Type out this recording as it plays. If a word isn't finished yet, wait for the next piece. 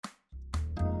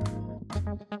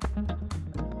Hi,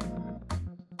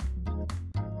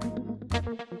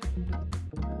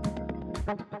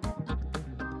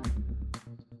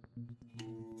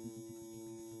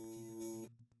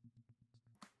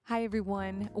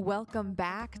 everyone. Welcome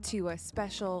back to a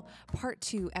special part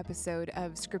 2 episode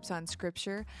of Scripts on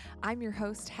Scripture. I'm your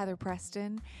host, Heather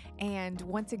Preston, and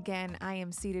once again, I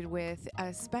am seated with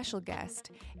a special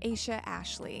guest, Asha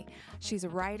Ashley. She's a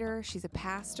writer, she's a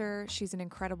pastor, she's an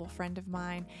incredible friend of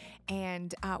mine,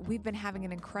 and we've been having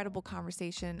an incredible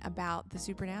conversation about the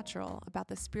supernatural, about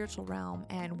the spiritual realm,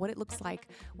 and what it looks like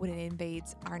when it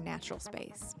invades our natural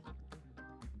space.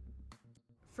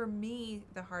 For me,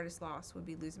 the hardest loss would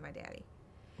be losing my daddy.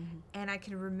 Mm-hmm. And I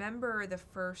can remember the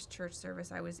first church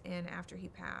service I was in after he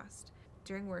passed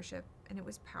during worship, and it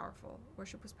was powerful.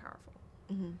 Worship was powerful.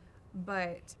 Mm-hmm.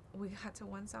 But we got to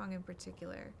one song in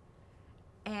particular,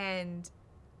 and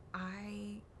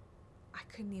I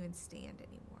couldn't even stand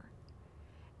anymore.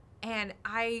 And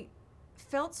I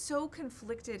felt so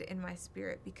conflicted in my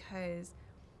spirit because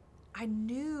I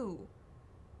knew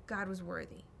God was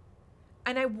worthy.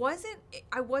 And I wasn't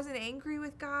angry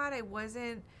with God. I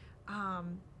wasn't, my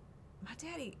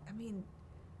daddy, I mean,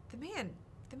 the man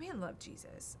loved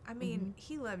Jesus. I mean, mm-hmm.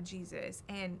 He loved Jesus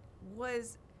and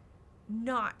was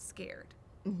not scared.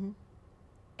 Mm-hmm.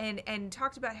 And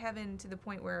talked about heaven to the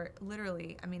point where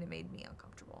literally, I mean, it made me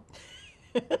uncomfortable.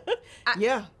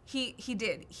 Yeah. He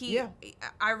did.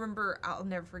 I remember, I'll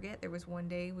never forget, there was one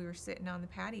day we were sitting on the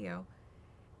patio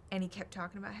and he kept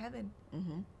talking about heaven.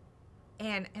 Mm-hmm.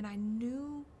 And I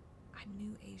knew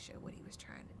Asha, what he was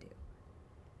trying to do.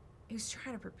 He was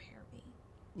trying to prepare me.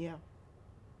 Yeah.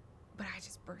 But I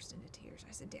just burst into tears.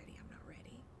 I said, Daddy, I'm not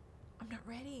ready. I'm not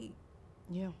ready.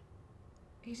 Yeah.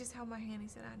 He just held my hand. He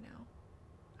said, I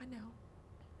know.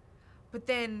 But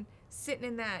then sitting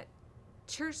in that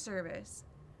church service,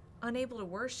 unable to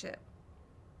worship,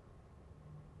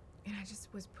 and I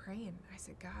just was praying. I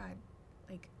said, God,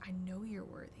 like, I know you're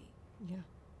worthy. Yeah.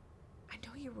 I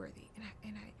know you're worthy,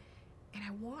 and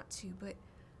I want to, but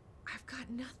I've got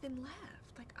nothing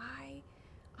left. Like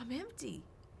I'm empty.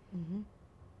 Mm-hmm.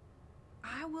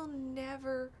 I will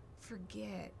never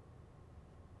forget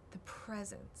the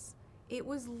presence. It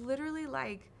was literally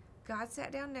like God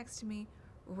sat down next to me,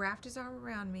 wrapped his arm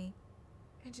around me,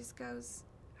 and just goes,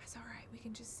 "That's all right. We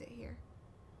can just sit here.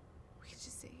 We can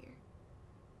just sit here."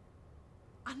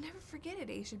 I'll never forget it,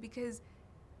 Asha, because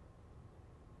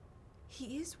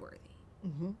he is worthy.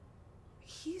 Mm-hmm.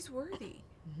 He's worthy.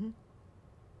 Mm-hmm.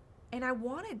 And I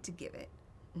wanted to give it.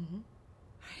 Mm-hmm.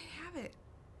 I didn't have it.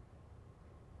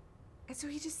 And so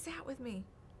he just sat with me.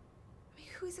 I mean,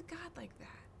 who is a God like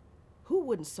that? Who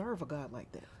wouldn't serve a God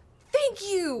like that? Thank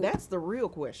you! That's the real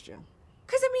question.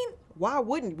 Because, I mean... Why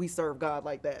wouldn't we serve God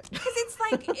like that? Because it's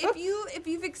like, if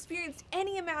you've experienced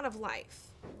any amount of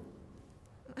life,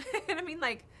 and I mean,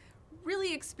 like,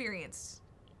 really experienced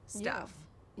stuff.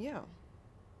 Yeah.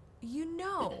 You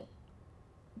know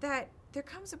that there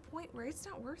comes a point where it's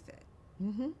not worth it.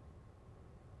 Mm-hmm.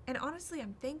 And honestly,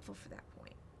 I'm thankful for that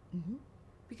point. Mm-hmm.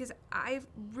 Because I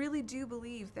really do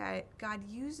believe that God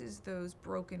uses those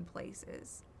broken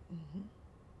places mm-hmm.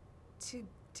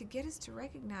 to get us to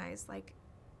recognize, like,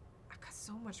 I've got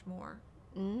so much more.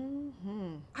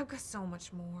 Mm-hmm. I've got so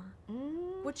much more.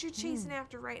 Mm-hmm. What you're chasing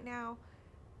after right now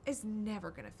is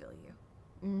never going to fill you.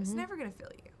 Mm-hmm. It's never going to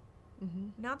fill you. Mm-hmm.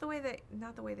 Not the way that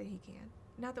he can.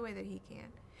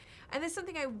 And that's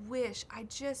something I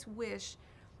just wish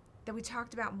that we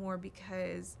talked about more,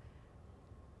 because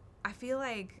I feel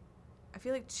like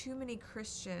too many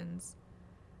Christians,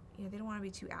 they don't want to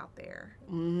be too out there.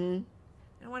 Mm-hmm.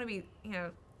 They don't want to be,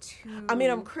 too... I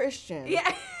mean, I'm Christian.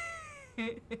 Yeah.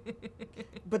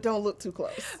 But don't look too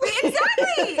close.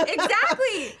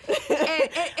 Exactly.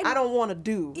 And I don't want to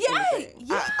do anything.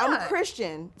 Yeah. I'm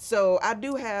Christian, so I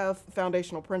do have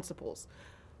foundational principles.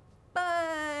 But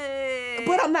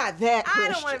I'm not that Christian. I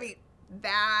don't want to be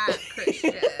that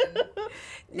Christian.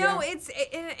 No, it's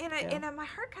and my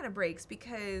heart kind of breaks,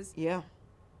 because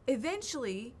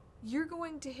eventually you're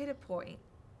going to hit a point.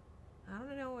 I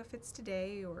don't know if it's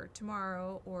today or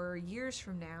tomorrow or years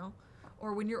from now,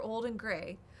 or when you're old and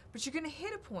gray, but you're going to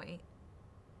hit a point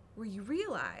where you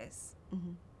realize,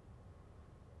 mm-hmm.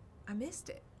 I missed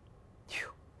it.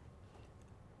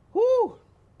 Whoo!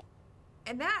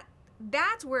 And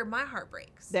that's where my heart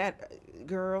breaks. That,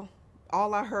 girl,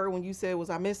 all I heard when you said was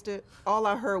I missed it, all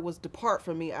I heard was depart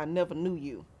from me, I never knew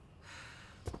you.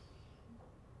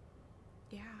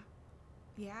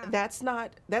 Yeah. That's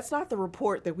not the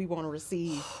report that we want to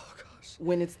receive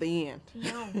when it's the end.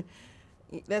 No.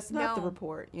 That's not the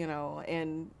report,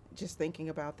 and just thinking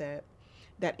about that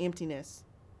emptiness.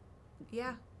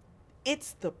 Yeah.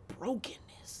 It's the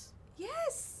brokenness.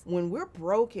 Yes. When we're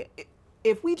broken,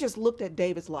 if we just looked at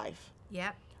David's life.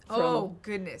 Yep. Oh,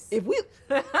 goodness. If we...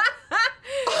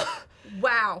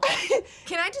 Wow.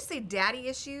 Can I just say daddy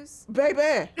issues?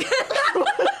 Baby.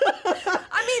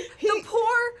 I mean, the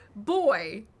poor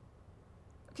boy.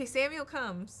 Okay, Samuel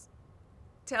comes,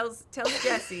 tells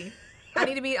Jesse, I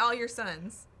need to meet all your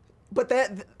sons. But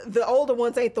the older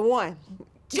ones ain't the one.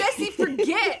 Jesse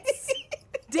forgets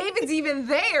David's even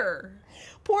there.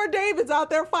 Poor David's out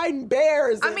there fighting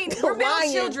bears. I mean, we're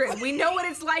middle children. We know what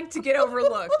it's like to get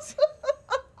overlooked.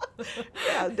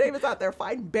 Yeah, David's out there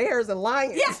fighting bears and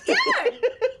lions. Yeah. And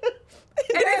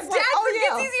his dad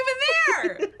forgets he's even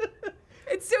there.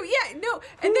 And so, yeah, no.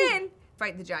 And then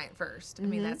fight the giant first. I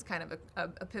mean, that's kind of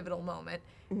a pivotal moment.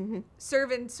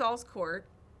 Serve in Saul's court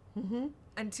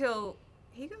until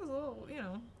he goes a little,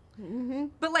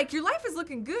 But like your life is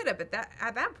looking good up at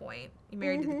that point. You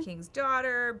married to the king's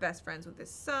daughter, best friends with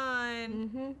his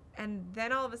son, and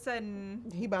then all of a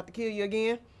sudden he about to kill you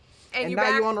again. And now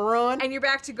you're on the run. And you're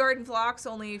back to guarding flocks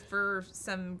only for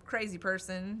some crazy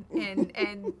person, and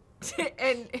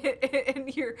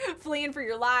and you're fleeing for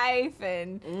your life,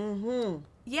 and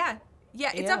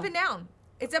it's up and down.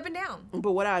 It's up and down.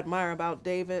 But what I admire about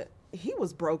David, he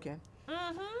was broken.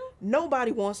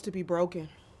 Nobody wants to be broken.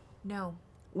 No.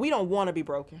 We don't want to be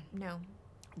broken. No.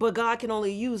 But God can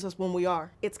only use us when we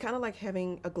are. It's kind of like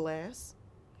having a glass,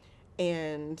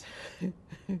 and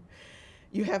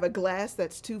you have a glass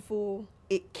that's too full.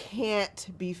 It can't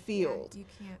be filled. Yeah, you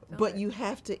can't fill but it. you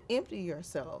have to empty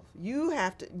yourself. You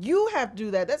have to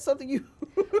do that. That's something you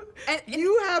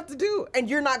you have to do. And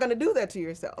you're not going to do that to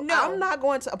yourself. No. I'm not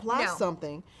going to apply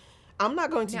something. I'm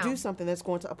not going to No. do something that's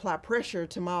going to apply pressure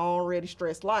to my already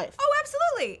stressed life. Oh,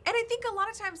 absolutely. And I think a lot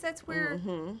of times that's where,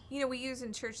 we use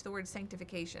in church the word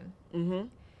sanctification. And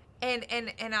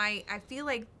I feel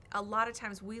like a lot of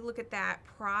times we look at that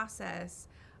process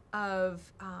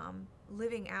of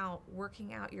living out,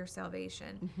 working out your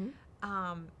salvation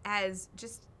as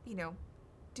just,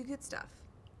 do good stuff.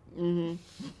 And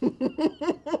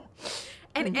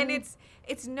it's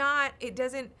not, it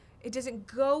doesn't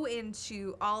go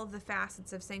into all of the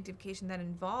facets of sanctification that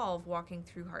involve walking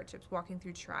through hardships, walking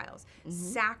through trials,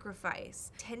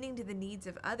 sacrifice, tending to the needs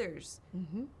of others,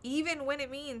 even when it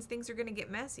means things are going to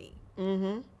get messy.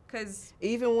 Because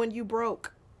even when you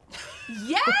broke.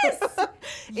 Yes!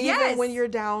 Even when you're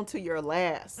down to your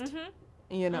last.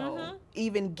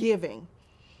 Even giving.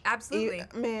 Absolutely.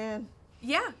 Man.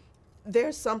 Yeah.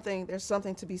 There's something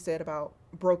to be said about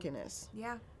brokenness.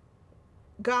 Yeah.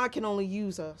 God can only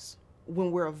use us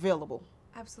when we're available.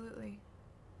 Absolutely.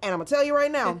 And I'm going to tell you right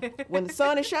now, when the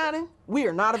sun is shining, we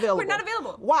are not available. We're not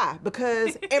available. Why?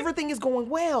 Because everything is going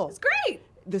well. It's great.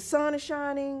 The sun is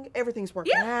shining. Everything's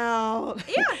working out.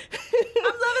 Yeah. I'm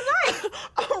loving life.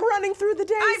 I'm running through the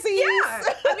daisies.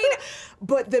 I mean,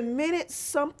 but the minute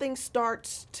something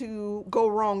starts to go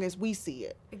wrong as we see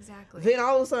it, exactly. then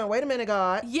all of a sudden, wait a minute,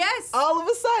 God. Yes. All of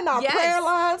a sudden, our prayer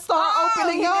lines start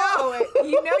opening up.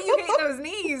 You hit those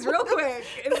knees real quick.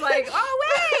 It's like,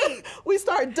 oh, wait. We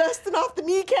start dusting off the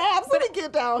kneecaps. Let me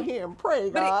get down here and pray,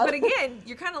 God. But again,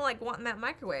 you're kind of like wanting that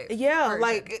microwave. Yeah, version.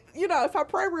 like, if I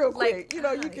pray real quick, you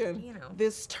can,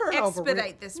 this turnover.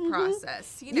 Expedite this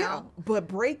process, Yeah, but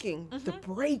the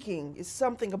breaking is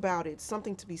something about it,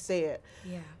 something to be said.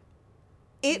 Yeah.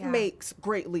 It makes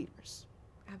great leaders.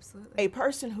 Absolutely. A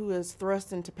person who is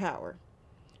thrust into power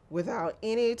without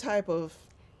any type of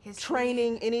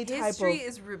training, History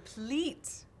is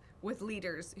replete with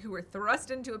leaders who were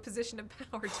thrust into a position of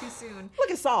power too soon.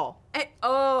 Look at Saul.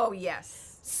 Oh,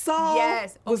 yes. Saul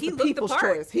was the people's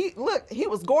choice. He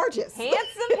was gorgeous.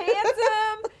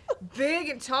 Handsome, big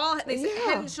and tall. They said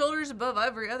head and shoulders above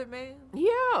every other man.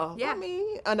 Yeah. I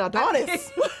mean, an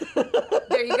Adonis.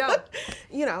 There you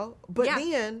go. But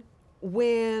then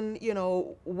when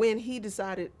he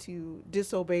decided to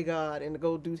disobey God and to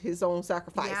go do his own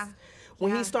sacrifice,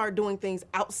 when he started doing things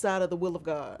outside of the will of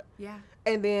God. Yeah.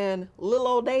 And then little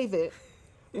old David,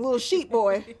 little sheep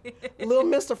boy, little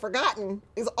Mr. Forgotten,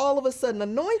 is all of a sudden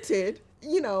anointed.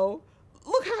 Look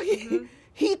how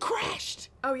he crashed.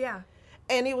 Oh, yeah.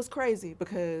 And it was crazy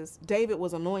because David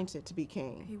was anointed to be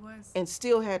king. He was. And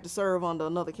still had to serve under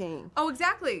another king. Oh,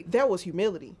 exactly. That was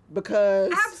humility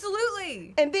because...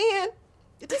 Absolutely. And then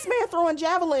this man throwing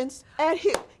javelins at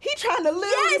him. He trying to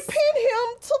literally pin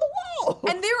him to the wall.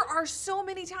 And there are so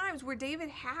many times where David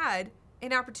had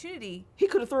an opportunity. He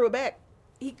could have threw it back.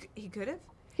 He could have.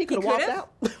 He could have walked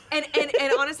out. And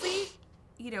honestly,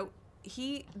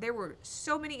 there were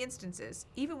so many instances,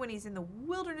 even when he's in the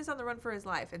wilderness on the run for his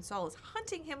life, and Saul is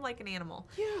hunting him like an animal.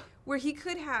 Yeah. Where he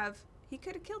could have he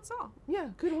could have killed Saul. Yeah,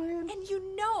 could have win. And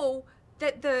you know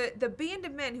that the band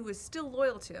of men who was still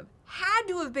loyal to him had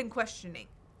to have been questioning.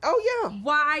 Oh, yeah.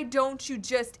 Why don't you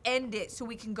just end it so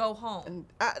we can go home? And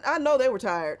I know they were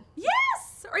tired.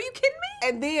 Yes! Are you kidding me?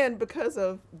 And then because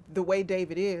of the way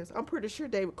David is, I'm pretty sure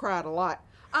David cried a lot.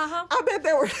 Uh-huh. I bet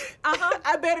they were,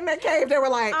 I bet in that cave they were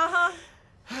like, Uh-huh.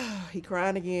 he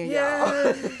crying again, Yeah,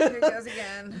 y'all. here it goes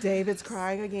again. David's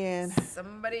crying again.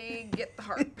 Somebody get the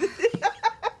harp.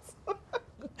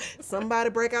 Somebody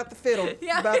break out the fiddle.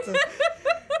 Yeah. About to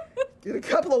get a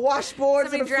couple of washboards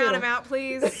Somebody and a drown fiddle. him out,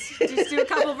 please. Just do a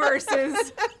couple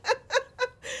verses.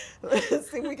 Let's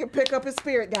see if we can pick up his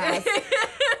spirit, guys.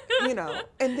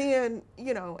 And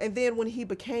then when he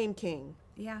became king,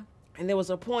 Yeah. and there was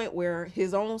a point where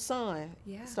his own son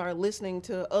started listening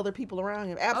to other people around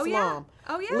him. Absalom.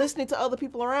 Oh, yeah. Listening to other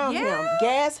people around him. Yeah.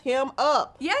 Gas him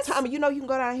up. Yes. Tommy, you can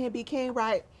go down here and be king,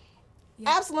 right? Yeah.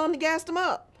 Absalom gassed him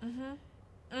up. Mm-hmm.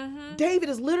 Mm-hmm. David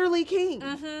is literally king.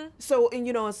 Mm-hmm. So,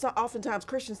 oftentimes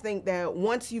Christians think that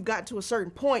once you've got to a certain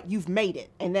point, you've made it,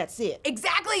 and that's it.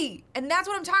 Exactly. And that's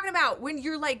what I'm talking about. When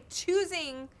you're like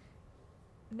choosing,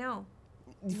 no.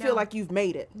 You feel like you've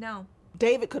made it. No.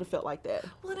 David could have felt like that.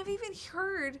 Well, and I've even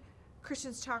heard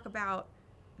Christians talk about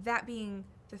that being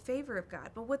the favor of God.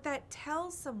 But what that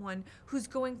tells someone who's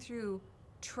going through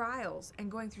trials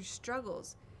and going through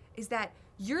struggles is that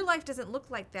your life doesn't look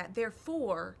like that.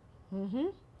 Therefore,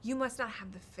 you must not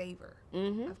have the favor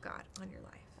of God on your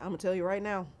life. I'm going to tell you right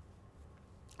now.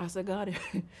 I said, God,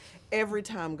 every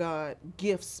time God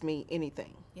gifts me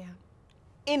anything,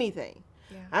 anything,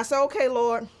 I say, okay,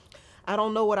 Lord, I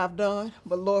don't know what I've done,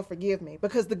 but Lord, forgive me.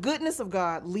 Because the goodness of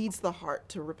God leads the heart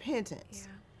to repentance.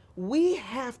 Yeah. We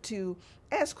have to,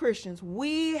 as Christians,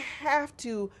 we have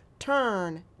to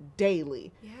turn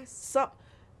daily. Yes.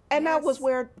 And that was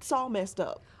where Saul messed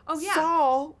up. Oh, yeah.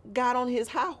 Saul got on his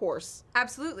high horse.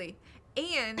 Absolutely.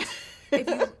 And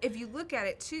if you look at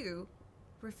it too,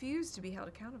 refused to be held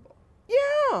accountable.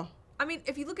 Yeah. I mean,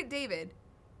 if you look at David,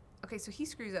 okay, so he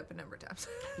screws up a number of times.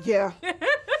 Yeah.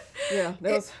 Yeah.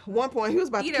 There was one point he was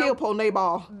about to kill poor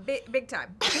Nabal. Big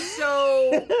time.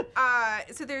 So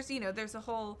so there's there's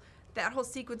that whole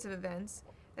sequence of events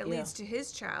that leads to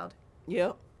his child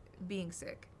being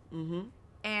sick. Mm-hmm.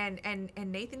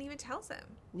 And Nathan even tells him.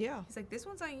 Yeah. He's like, this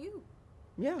one's on you.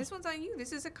 Yeah. This one's on you.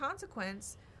 This is a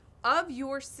consequence of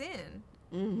your sin.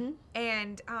 Mm-hmm.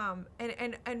 And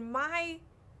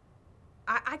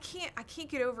I can't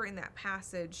get over in that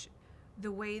passage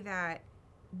the way that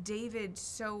David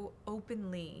so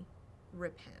openly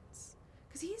repents,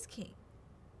 because he's king.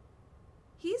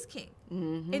 He's king.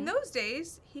 Mm-hmm. In those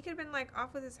days, he could have been like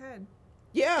off with his head.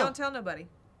 Yeah. Don't tell nobody.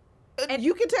 And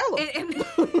you can tell him.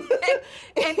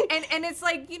 And it's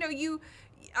like, you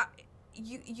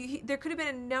there could have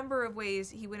been a number of ways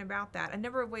he went about that, a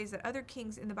number of ways that other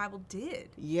kings in the Bible did.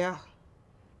 Yeah.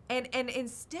 And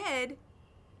instead,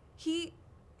 he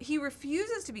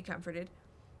refuses to be comforted,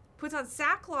 puts on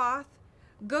sackcloth,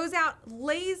 goes out,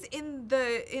 lays in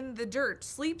the dirt,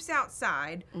 sleeps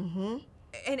outside, mm-hmm.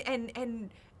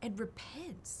 and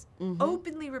repents, mm-hmm.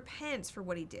 openly repents for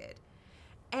what he did.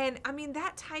 And I mean,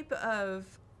 that type of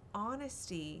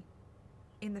honesty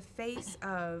in the face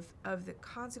of the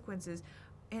consequences,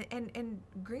 and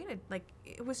granted, like,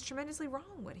 it was tremendously wrong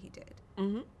what he did,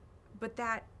 mm-hmm. but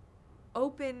that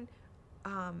open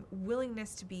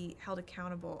willingness to be held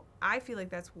accountable, I feel like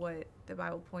that's what the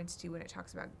Bible points to when it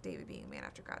talks about David being a man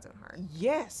after God's own heart.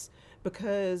 Yes,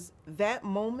 because that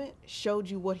moment showed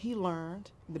you what he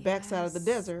learned in the backside of the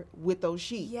desert with those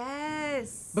sheep.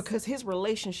 Yes. Because his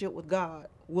relationship with God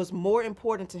was more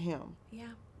important to him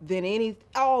than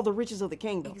all the riches of the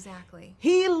kingdom. Exactly.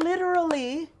 He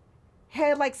literally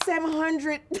had like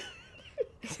 700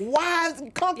 wives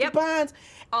and concubines,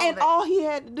 and all he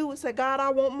had to do was say, God,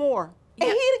 I want more. And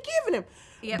he'd have given him.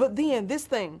 Yep. But then this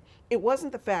thing, it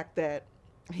wasn't the fact that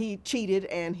he cheated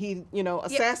and he,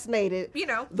 assassinated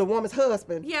the woman's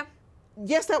husband. Yeah.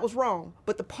 Yes, that was wrong.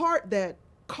 But the part that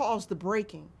caused the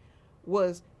breaking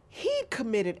was he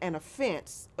committed an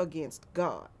offense against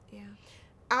God. Yeah.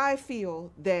 I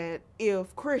feel that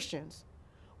if Christians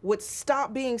would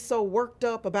stop being so worked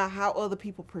up about how other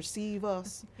people perceive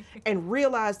us and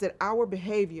realize that our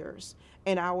behaviors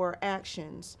and our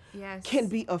actions can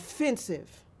be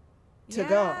offensive to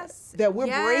God, that we're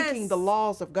breaking the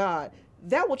laws of God,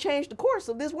 that will change the course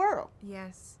of this world.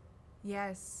 Yes.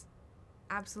 Yes.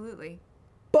 Absolutely.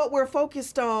 But we're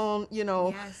focused on,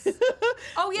 yes.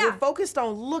 Oh, yeah. We're focused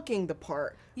on looking the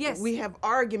part. Yes. We have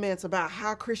arguments about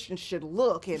how Christians should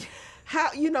look and how,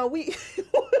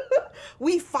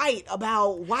 we fight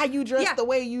about why you dress the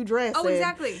way you dress. Oh,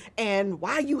 exactly. And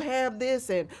why you have this.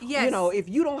 And, if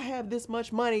you don't have this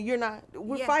much money,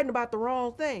 we're fighting about the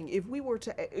wrong thing. If we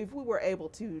were able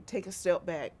to take a step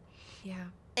back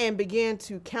and begin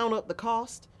to count up the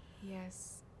cost.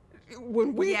 Yes.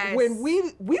 When we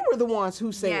were the ones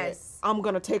who said, I'm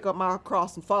going to take up my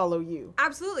cross and follow you.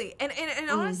 Absolutely. And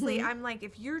honestly, I'm like,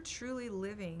 if you're truly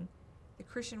living the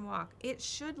Christian walk, it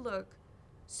should look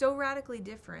so radically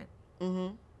different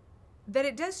that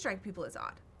it does strike people as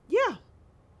odd. Yeah.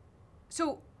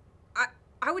 So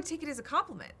I would take it as a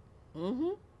compliment.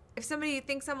 If somebody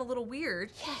thinks I'm a little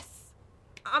weird,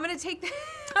 I'm going to take that.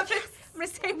 I'm going to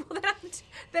say, well,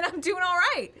 then I'm doing all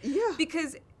right. Yeah.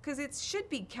 Because it should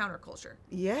be counterculture.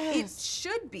 Yes. It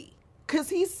should be.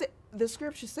 Because the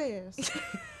scripture says,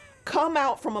 come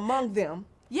out from among them.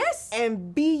 Yes.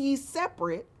 And be ye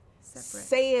separate.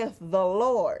 Saith the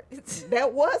Lord.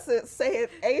 That wasn't saith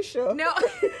Asha. No.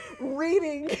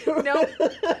 Reading. No.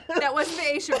 That wasn't the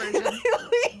Asha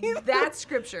version. That's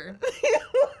scripture.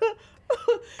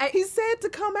 He said to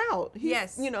come out.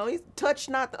 He's touch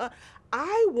not the...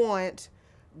 I want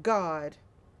God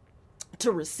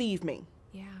to receive me.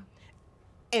 Yeah.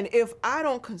 And if I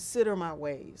don't consider my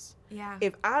ways,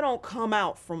 if I don't come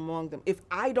out from among them, if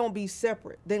I don't be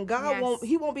separate, then God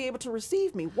won't be able to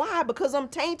receive me. Why? Because I'm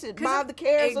tainted by the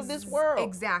cares of this world.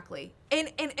 Exactly.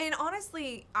 And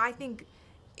honestly, I think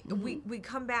we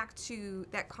come back to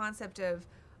that concept of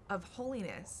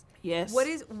holiness. Yes.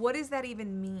 What does that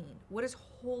even mean? What does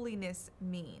holiness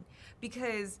mean?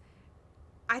 Because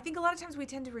I think a lot of times we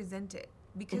tend to resent it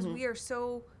because we are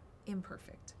so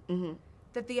imperfect.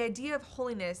 That the idea of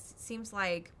holiness seems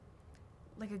like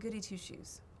a goody two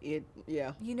shoes.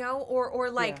 Or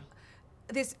like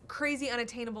this crazy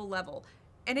unattainable level.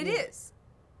 And it is.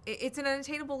 It's an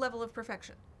unattainable level of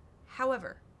perfection.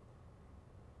 However,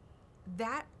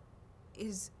 that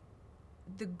is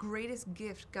the greatest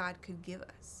gift God could give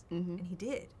us. And he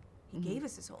did. He gave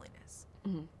us his holiness.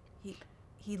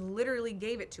 He literally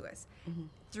gave it to us.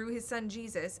 Through his son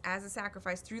Jesus as a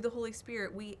sacrifice, through the Holy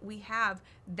Spirit, we have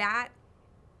that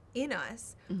in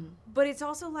us. But it's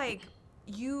also like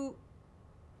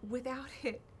without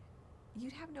it,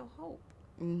 you'd have no hope.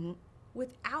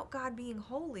 Without God being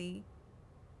holy,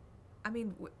 I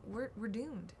mean, we're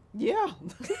doomed. Yeah.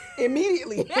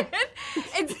 Immediately.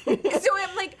 and so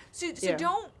I'm like, so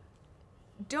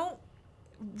don't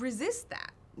resist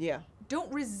that. Yeah.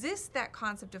 Don't resist that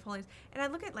concept of holiness. And I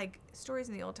look at like stories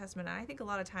in the Old Testament, and I think a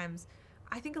lot of times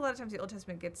the Old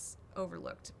Testament gets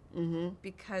overlooked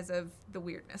because of the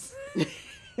weirdness.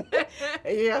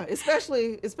 Yeah,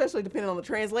 especially depending on the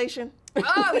translation.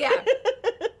 Oh yeah.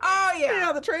 Oh yeah.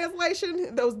 Yeah, the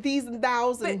translation, those these and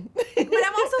thous, but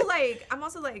I'm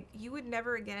also like, you would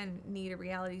never again need a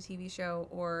reality TV show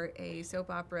or a soap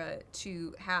opera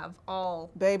to have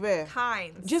all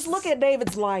kinds. Just look at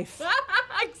David's life.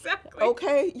 Exactly.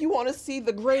 Okay, you want to see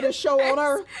the greatest show on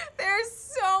earth? There's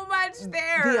so much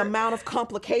there. The amount of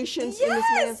complications in this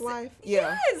man's life.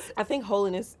 Yeah. Yes. I think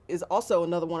holiness is also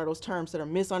another one of those terms that are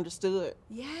misunderstood.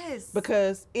 Yes.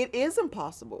 Because it is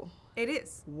impossible. It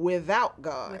is. Without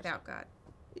God. Without God.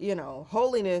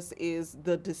 Holiness is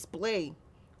the display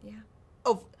Yeah.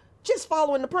 of just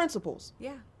following the principles.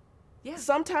 Yeah. Yeah.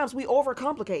 Sometimes we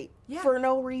overcomplicate for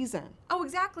no reason. Oh,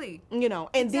 exactly.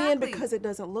 And then because it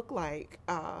doesn't look like,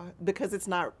 because it's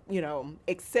not,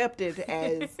 accepted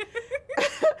as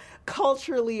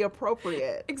culturally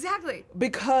appropriate. Exactly.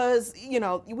 Because,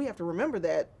 we have to remember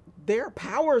that there are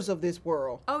powers of this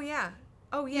world. Oh, yeah.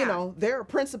 Oh, yeah. There are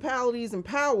principalities and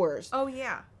powers. Oh,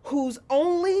 yeah. Whose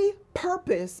only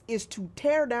purpose is to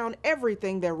tear down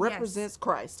everything that represents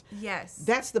Christ. Yes.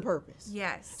 That's the purpose.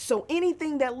 Yes. So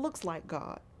anything that looks like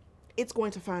God, it's going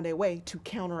to find a way to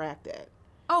counteract that.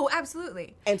 Oh,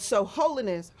 absolutely. And so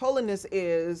holiness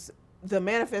is the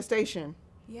manifestation.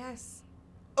 Yes.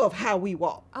 Of how we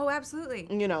walk. Oh, absolutely.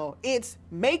 It's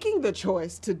making the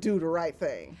choice to do the right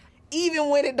thing, even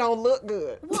when it don't look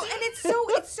good. Well, and it's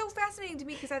so fascinating to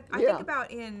me because I think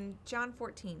about in John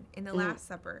 14 in the Last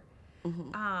Supper,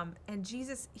 and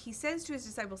Jesus, he says to his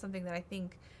disciples something that I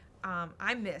think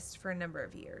I missed for a number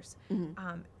of years.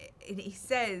 He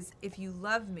says, "If you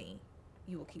love me,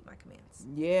 you will keep my commands."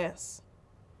 Yes.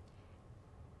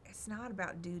 It's not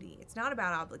about duty. It's not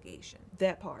about obligation.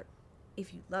 That part.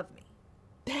 If you love me.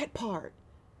 That part.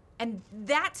 And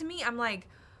that to me, I'm like,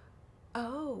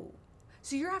 oh,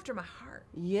 so you're after my heart.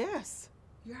 Yes.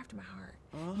 You're after my heart.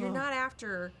 You're not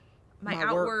after my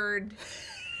outward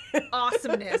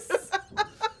awesomeness.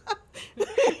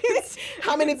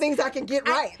 How many things I can get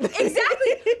right.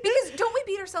 Exactly. Because don't we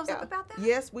beat ourselves up about that?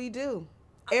 Yes, we do.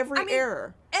 Every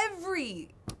error.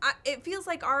 It feels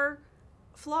like our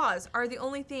flaws are the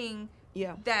only thing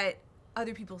that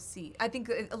other people see. I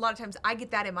think a lot of times I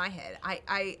get that in my head.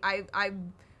 I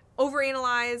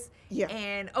overanalyze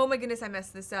and oh my goodness, I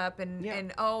messed this up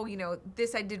and oh,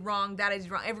 this I did wrong, that I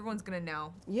did wrong. Everyone's gonna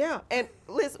know. Yeah. And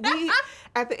listen, we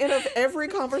at the end of every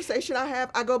conversation I have,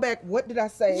 I go back, what did I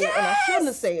say? Yes! And I shouldn't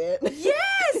have said.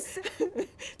 Yes.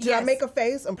 Did I make a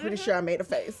face? I'm pretty sure I made a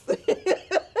face.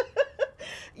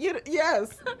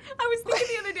 Yes. I was thinking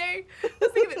the other day,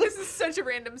 this is such a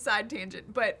random side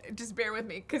tangent, but just bear with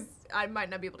me because I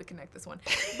might not be able to connect this one.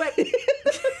 But,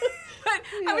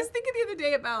 I was thinking the other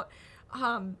day about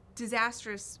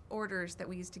disastrous orders that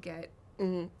we used to get.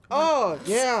 Mm-hmm. Oh,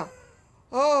 yeah.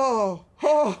 Oh. And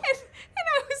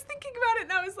I was thinking about it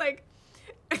and I was like,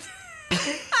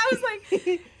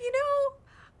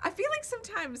 I feel like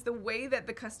sometimes the way that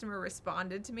the customer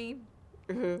responded to me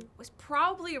was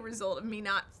probably a result of me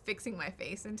not fixing my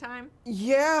face in time.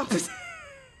 Yeah.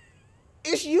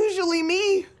 It's usually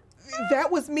me.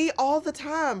 That was me all the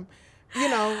time.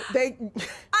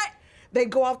 They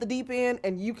go off the deep end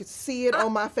and you could see it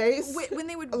on my face. When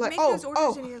they would make those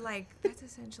orders and you're like, that's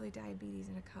essentially diabetes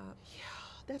in a cup. Yeah,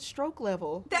 that's stroke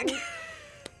level. Stroke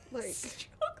level.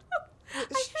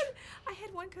 I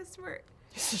had one customer.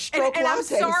 It's a stroke and latte,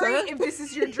 I'm sorry sir. if this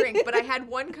is your drink, but I had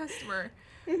one customer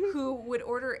who would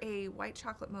order a white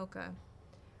chocolate mocha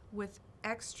with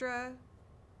extra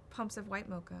pumps of white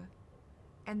mocha,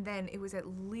 and then it was at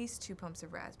least 2 pumps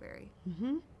of raspberry,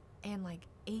 and like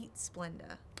 8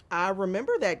 Splenda. I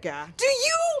remember that guy. Do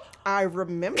you? I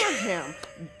remember him.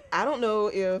 I don't know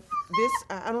if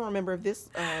I don't remember if this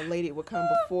lady would come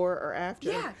before or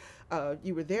after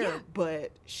you were there,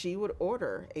 but she would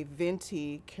order a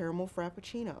venti caramel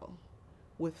frappuccino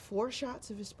with 4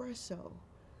 shots of espresso,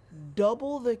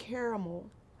 double the caramel,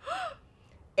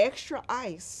 extra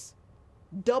ice,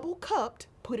 double cupped,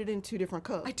 put it in 2 different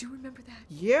cups. I do remember that.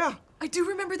 Yeah. I do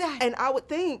remember that. And I would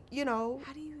think, How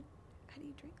do you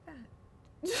drink that?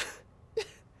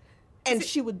 And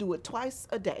she would do it twice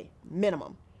a day,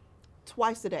 minimum.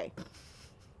 Twice a day.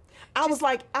 I was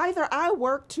like, either I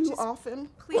work too often.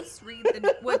 Please read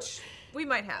which we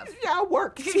might have. Yeah, I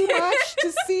work too much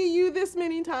to see you this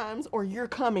many times, or you're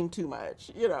coming too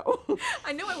much,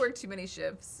 I know I work too many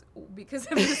shifts because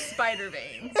of the spider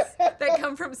veins that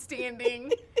come from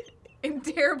standing in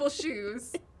terrible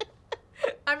shoes.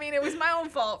 I mean, it was my own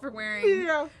fault for wearing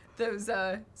those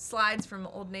slides from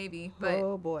Old Navy. But,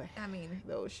 oh, boy. I mean.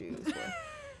 Those shoes.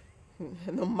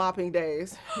 In the mopping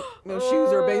days, those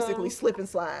shoes are basically slip and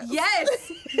slides.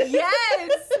 Yes,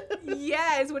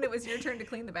 when it was your turn to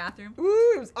clean the bathroom.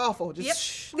 Ooh, it was awful.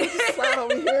 Just slide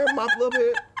over here, mop a little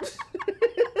bit.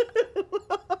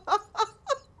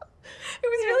 It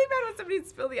was really bad when somebody would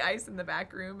spill the ice in the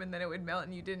back room and then it would melt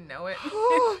and you didn't know it.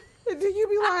 Do you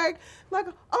be like,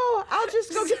 oh, I'll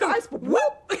just go get the ice.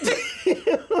 Whoop!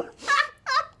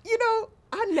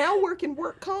 I now work in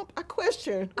work comp. I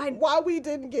question why we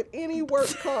didn't get any work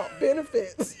comp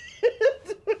benefits.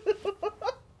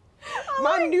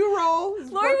 My new role is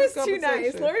Lori was too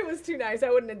nice. Lori was too nice. I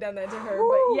wouldn't have done that to her.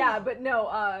 But no,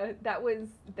 that was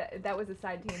a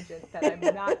side tangent that I'm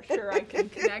not sure I can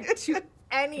connect to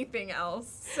anything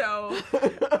else. So,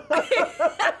 but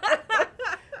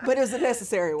it was a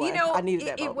necessary one. I needed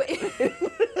that moment.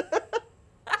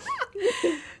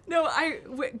 No,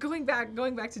 going back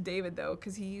to David though,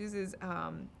 because he uses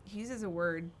a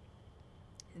word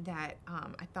that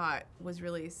I thought was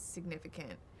really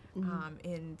significant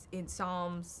in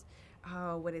Psalms.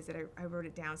 What is it? I wrote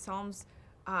it down. Psalms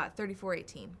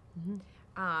 34:18.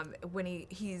 When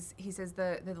he says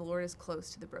that the Lord is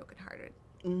close to the brokenhearted.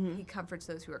 He comforts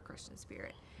those who are crushed in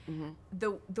spirit.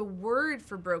 The word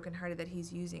for brokenhearted that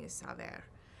he's using is saver,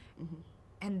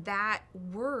 and that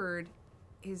word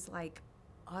is like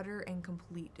utter and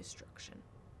complete destruction,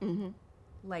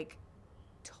 like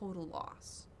total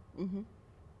loss.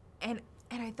 And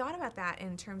I thought about that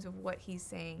in terms of what he's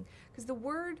saying, because the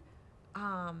word,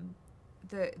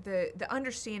 the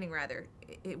understanding rather,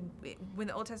 when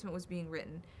the Old Testament was being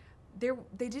written,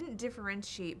 they didn't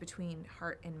differentiate between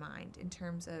heart and mind in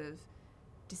terms of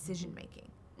decision making.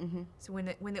 So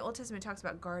when the Old Testament talks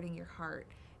about guarding your heart,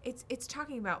 it's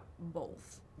talking about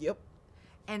both. Yep.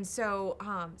 And so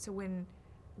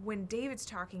when David's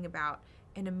talking about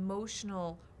an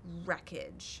emotional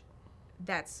wreckage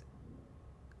that's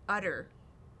utter,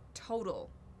 total,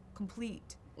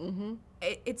 complete,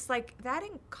 it's like that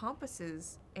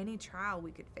encompasses any trial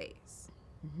we could face.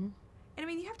 And I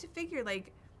mean, you have to figure,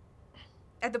 like,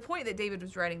 at the point that David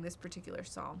was writing this particular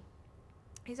psalm,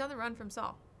 he's on the run from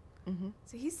Saul.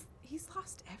 So he's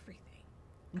lost everything.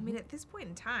 I mean, at this point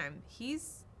in time,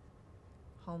 he's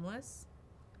homeless,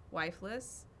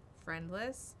 wifeless,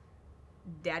 friendless,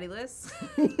 daddyless.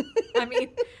 I mean,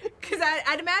 because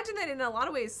I'd imagine that in a lot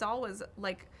of ways, Saul was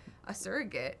like a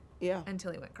surrogate. Yeah.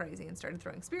 Until he went crazy and started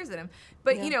throwing spears at him.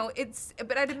 But,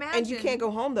 but I'd imagine. And you can't go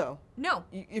home, though. No.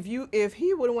 If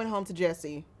he would have went home to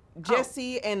Jesse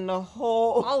and the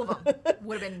whole. All of them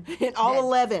would have been. And all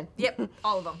 11. Yep,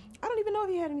 all of them. I don't even know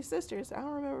if he had any sisters. I don't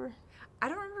remember. I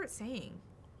don't remember it saying.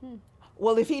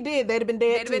 Well, if he did, they'd have been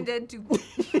dead too. They'd have been dead too.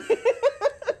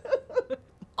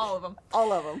 All of them.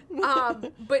 All of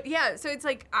them. But yeah, so it's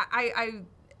like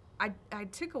I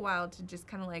took a while to just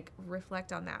kind of like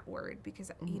reflect on that word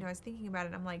because I was thinking about it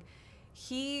and I'm like,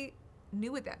 he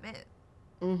knew what that meant.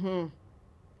 Mm-hmm.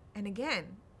 And again,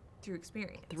 through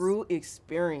experience. Through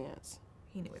experience.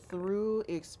 He knew it. Through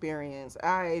experience.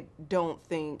 I don't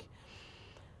think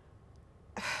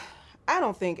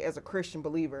as a Christian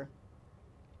believer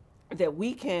that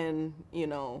we can,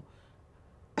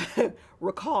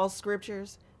 recall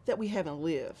scriptures that we haven't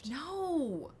lived.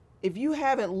 No. If you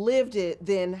haven't lived it,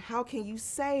 then how can you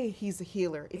say he's a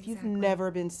healer if you've never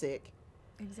been sick?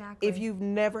 Exactly. If you've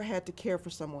never had to care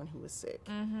for someone who is sick.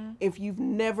 Mm-hmm. If you've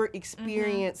never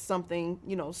experienced something,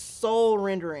 soul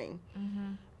rendering.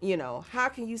 Mm-hmm. How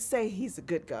can you say he's a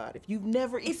good God if you've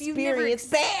never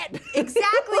experienced bad?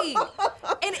 Exactly.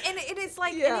 and it's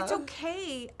like, and it's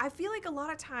okay. I feel like a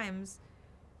lot of times,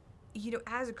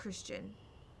 as a Christian,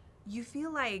 you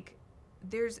feel like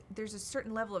there's a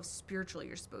certain level of spiritual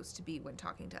you're supposed to be when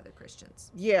talking to other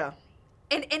Christians. Yeah.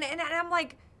 And I'm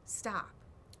like, stop.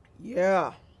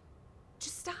 Yeah.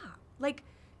 Just stop. Like,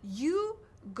 you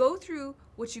go through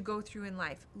what you go through in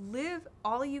life. Live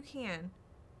all you can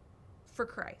for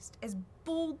Christ as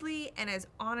boldly and as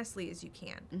honestly as you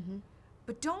can. Mm-hmm.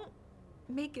 But don't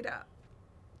make it up.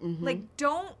 Mm-hmm.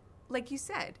 Like you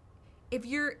said, if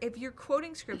you're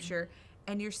quoting scripture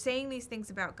and you're saying these things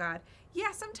about God,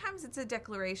 yeah, sometimes it's a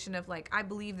declaration of like, I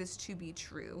believe this to be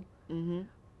true. Mm-hmm.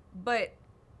 But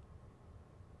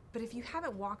if you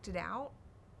haven't walked it out,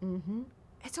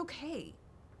 it's okay.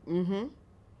 Mm-hmm.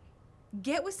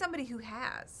 Get with somebody who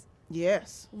has.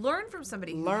 Yes. Learn from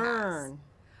somebody who has.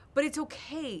 But it's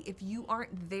okay if you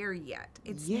aren't there yet.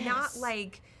 It's not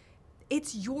like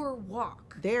it's your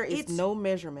walk. It's no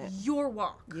measurement. Your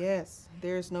walk. Yes,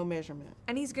 there's no measurement.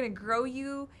 And he's going to grow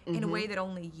you in a way that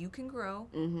only you can grow.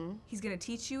 Mm-hmm. He's going to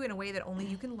teach you in a way that only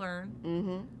you can learn.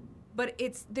 Mm-hmm. But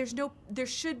there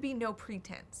should be no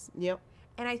pretense. Yep.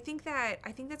 And I think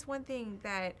that's one thing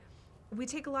that we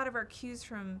take a lot of our cues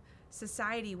from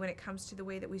society when it comes to the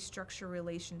way that we structure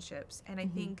relationships. And I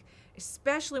think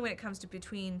especially when it comes to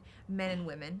between men and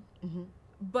women,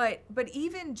 but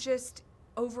even just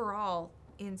overall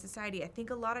in society, I think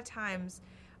a lot of times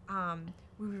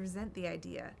we resent the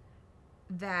idea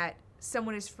that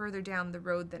someone is further down the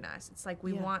road than us. It's like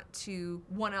we want to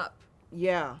one up.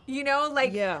 Yeah.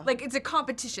 Like it's a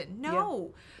competition.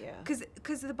 No. Yeah.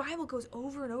 Because the Bible goes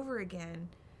over and over again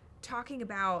talking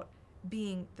about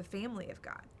being the family of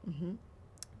God,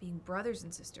 being brothers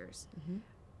and sisters.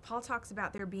 Paul talks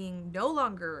about there being no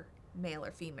longer male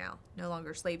or female, no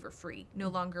longer slave or free, no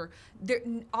longer there.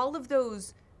 All of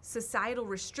those societal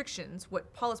restrictions,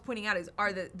 what Paul is pointing out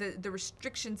are the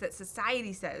restrictions that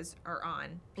society says are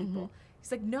on people.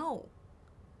 He's like, no.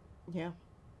 Yeah.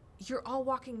 You're all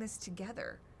walking this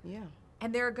together. Yeah.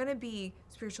 And there are going to be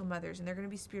spiritual mothers, and there are going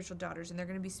to be spiritual daughters, and there are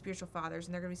going to be spiritual fathers,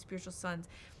 and there are going to be spiritual sons.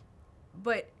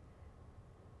 But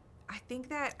I think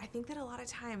that a lot of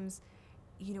times,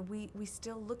 we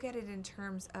still look at it in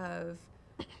terms of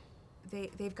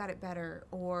they've got it better,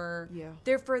 or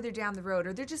they're further down the road,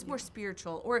 or they're just more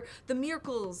spiritual, or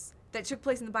the that took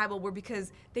place in the Bible were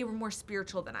because they were more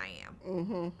spiritual than I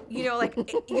am. Like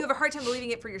you have a hard time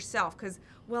believing it for yourself because,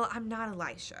 well, I'm not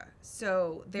Elisha,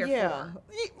 so therefore. Yeah,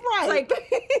 right.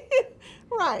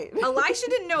 Right. Elisha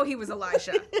didn't know he was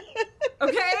Elisha.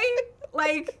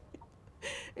 Okay?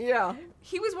 Yeah.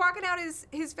 He was walking out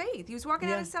his faith. He was walking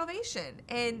out his salvation.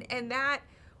 And that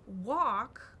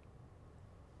walk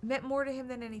meant more to him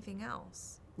than anything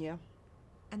else. Yeah.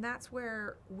 And that's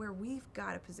where we've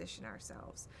got to position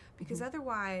ourselves, because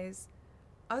otherwise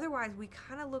we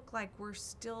kind of look like we're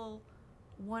still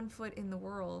 1 foot in the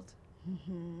world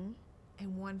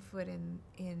and 1 foot in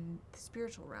the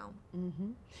spiritual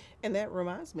realm. And that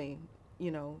reminds me,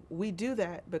 we do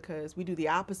that because we do the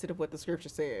opposite of what the scripture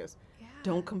says. Yeah.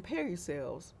 Don't compare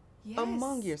yourselves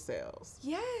among yourselves.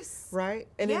 Yes. Right?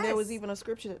 And then there was even a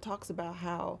scripture that talks about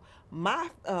how my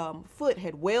foot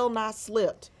had well nigh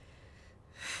slipped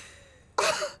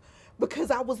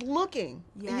because I was looking,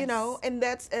 Yes. and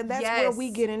that's Yes. where we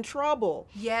get in trouble.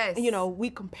 Yes. We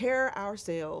compare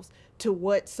ourselves to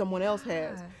what someone else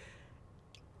has.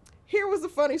 Here was a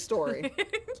funny story.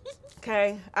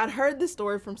 Okay, I'd heard this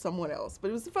story from someone else,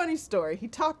 but it was a funny story. He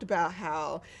talked about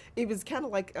how it was kind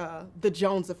of like the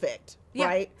Jones effect,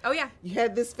 right? Oh, yeah. You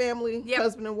had this family, Yep.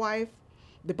 husband and wife,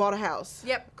 they bought a house.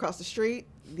 Yep. Across the street,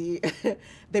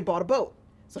 they bought a boat.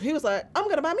 So he was like, I'm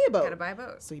going to buy me a boat. Gotta buy a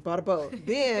boat. So he bought a boat.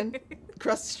 Then,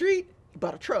 across the street, he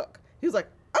bought a truck. He was like,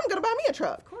 I'm going to buy me a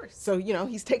truck. Of course. So,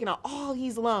 he's taking out all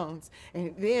these loans.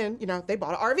 And then, they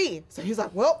bought an RV. So he's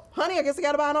like, well, honey, I guess I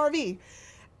got to buy an RV.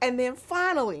 And then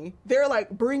finally, they're like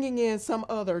bringing in some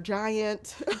other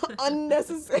giant,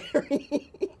 unnecessary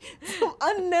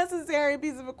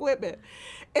piece of equipment.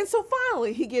 And so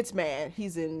finally, he gets mad.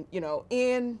 He's in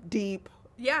deep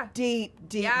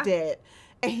debt.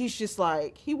 And he's just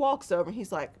like, he walks over and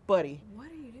he's like, buddy, what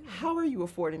are you doing? How are you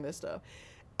affording this stuff?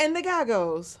 And the guy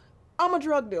goes, I'm a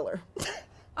drug dealer.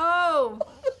 Oh.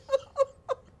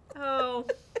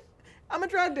 I'm a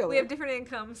drug dealer. We have different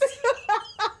incomes.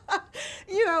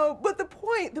 But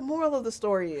the moral of the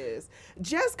story is,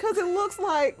 just because it looks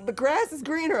like the grass is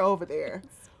greener over there,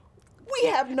 we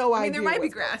have no idea. There might be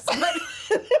grass. But...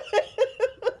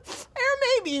 there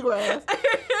may be grass.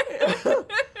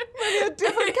 Maybe a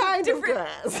different kind of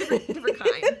grass. Different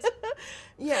kind.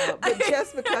 Yeah, but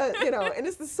just because, and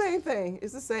it's the same thing.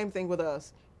 It's the same thing with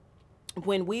us.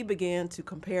 When we begin to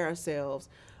compare ourselves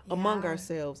among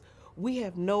ourselves, we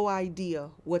have no idea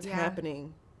what's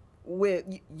happening.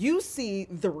 You see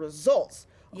the results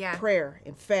of prayer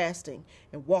and fasting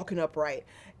and walking upright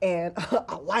and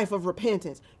a life of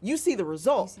repentance. You see the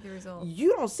results.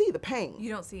 You don't see the pain.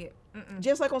 You don't see it. Mm-mm.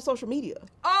 Just like on social media.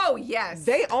 Oh, yes.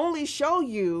 They only show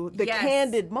you the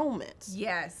candid moments.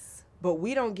 Yes. But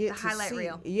we don't get the highlight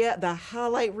reel. Yeah, the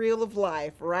highlight reel of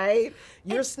life, right?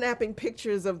 You're snapping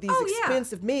pictures of these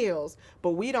expensive meals,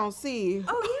 but we don't see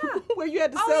where you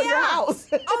had to sell your house.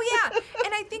 Oh yeah.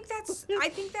 And I think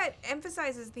that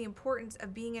emphasizes the importance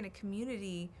of being in a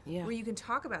community where you can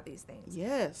talk about these things.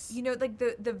 Yes. Like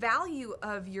the value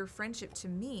of your friendship to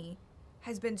me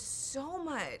has been so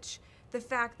much the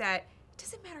fact that it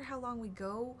doesn't matter how long we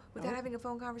go without having a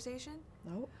phone conversation.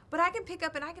 Nope. But I can pick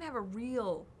up and I can have a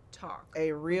real talk.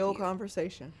 A real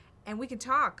conversation. And we can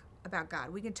talk about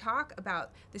God. We can talk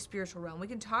about the spiritual realm. We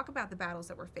can talk about the battles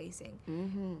that we're facing.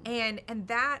 Mm-hmm. And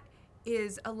that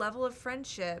is a level of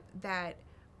friendship that,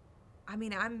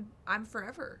 I'm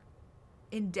forever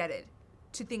indebted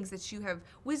to things that you have,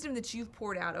 wisdom that you've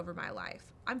poured out over my life.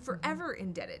 I'm forever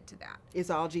indebted to that. It's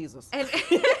all Jesus. And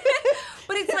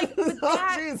but it's like,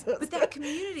 but that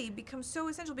community becomes so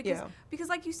essential because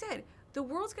like you said, the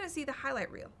world's going to see the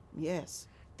highlight reel. Yes.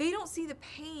 They don't see the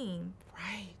pain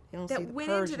that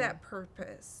went into that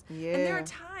purpose. Yeah. And there are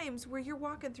times where you're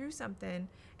walking through something,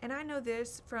 and I know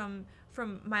this from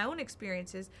my own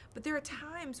experiences, but there are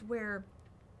times where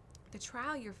the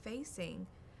trial you're facing,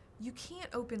 you can't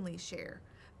openly share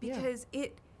because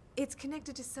it's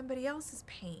connected to somebody else's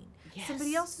pain,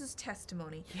 somebody else's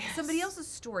testimony, somebody else's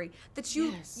story that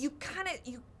you kind of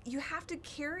you have to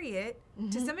carry it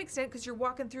to some extent because you're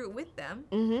walking through it with them.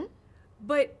 Mm-hmm.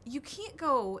 But you can't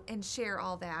go and share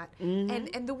all that,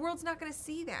 and the world's not going to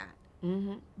see that.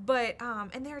 Mm-hmm. But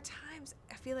and there are times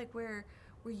I feel like where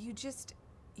you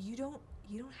don't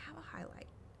have a highlight.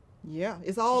 Yeah,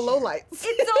 it's all low lights.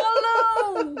 It's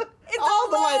all low. It's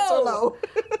all the lights are low.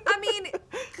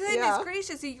 Goodness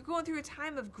gracious! So you're going through a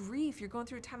time of grief. You're going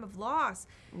through a time of loss.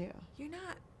 Yeah, you're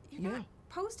not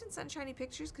posting sunshiny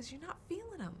pictures because you're not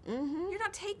feeling them. Mm-hmm. You're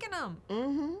not taking them.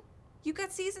 Mm-hmm. You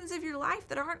got seasons of your life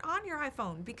that aren't on your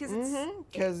iPhone because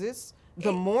it's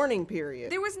the mourning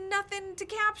period. There was nothing to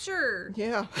capture.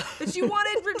 Yeah. That you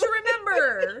wanted to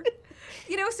remember.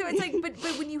 So it's like, but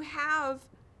when you have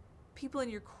people in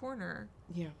your corner,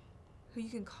 who you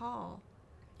can call,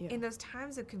 in those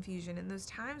times of confusion, in those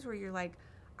times where you're like,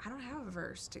 I don't have a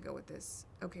verse to go with this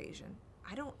occasion.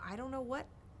 I don't know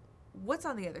what's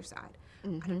on the other side.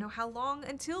 I don't know how long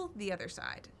until the other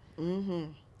side.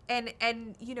 Mm-hmm. And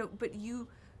but you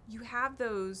have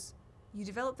those, you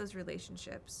develop those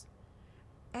relationships,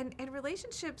 and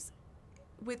relationships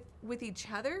with each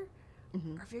other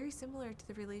are very similar to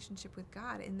the relationship with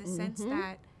God in the sense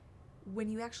that when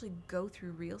you actually go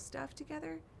through real stuff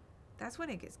together, that's when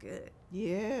it gets good.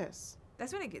 Yes.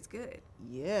 That's when it gets good.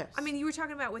 Yes. You were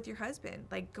talking about with your husband,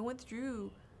 like going through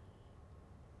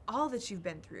all that you've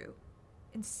been through,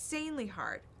 insanely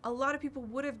hard. A lot of people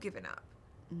would have given up.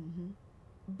 Mm-hmm.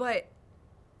 But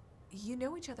you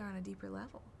know each other on a deeper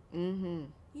level. Mm-hmm.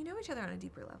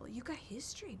 You got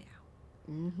history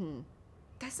now. Mm-hmm.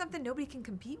 That's something nobody can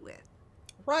compete with.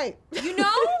 Right. You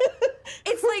know?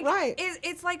 It's like, right.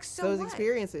 It's like, so those what?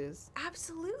 Experiences.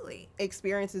 Absolutely.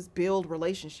 Experiences build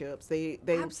relationships. They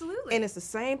Absolutely. And it's the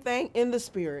same thing in the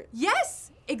spirit.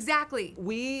 Yes, exactly.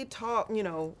 We talk,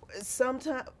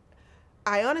 sometimes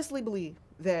I honestly believe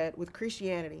that with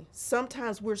Christianity,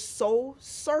 sometimes we're so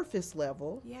surface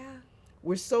level. Yeah.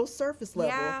 We're so surface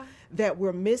level that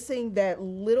we're missing that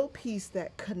little piece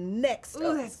that connects us.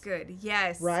 Ooh, that's good.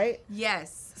 Yes. Right?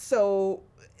 Yes. So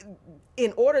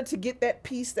in order to get that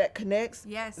piece that connects,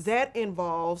 yes, that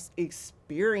involves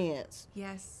experience.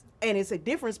 Yes. And it's a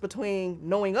difference between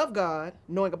knowing of God,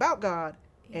 knowing about God,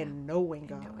 and knowing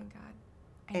God.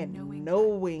 And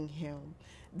knowing Him.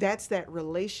 That's that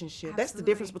relationship. Absolutely. That's the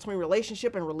difference between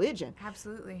relationship and religion.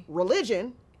 Absolutely.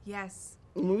 Religion. Yes.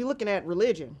 When we're looking at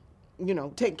religion,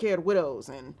 taking care of widows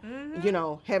and,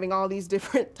 having all these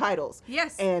different titles.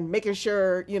 Yes. And making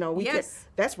sure, we can.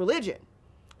 That's religion.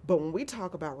 But when we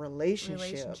talk about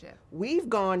relationship, we've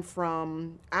gone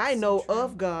from I know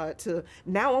of God to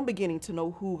now I'm beginning to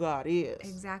know who God is.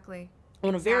 Exactly.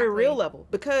 On a very real level.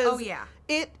 Because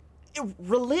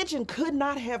religion could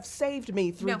not have saved me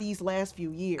through these last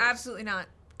few years. Absolutely not.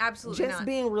 Absolutely not. Just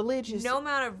being religious. No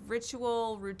amount of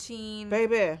ritual, routine,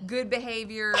 baby, good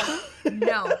behavior.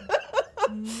 No.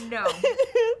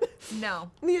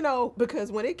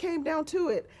 Because when it came down to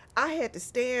it, I had to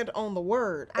stand on the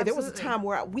word. Absolutely. There was a time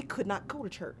where we could not go to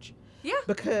church. Yeah.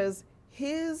 Because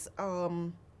his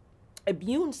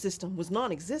immune system was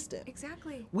non-existent.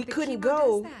 Exactly. We couldn't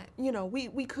go.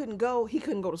 We couldn't go. He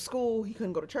couldn't go to school. He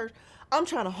couldn't go to church. I'm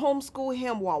trying to homeschool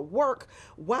him while work,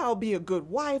 while be a good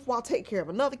wife, while take care of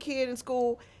another kid in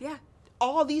school. Yeah.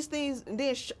 All these things, and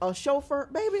then a chauffeur,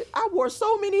 baby, I wore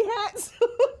so many hats,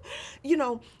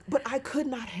 but I could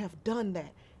not have done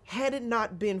that had it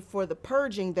not been for the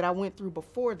purging that I went through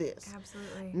before this.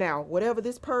 Absolutely. Now, whatever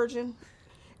this purging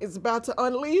is about to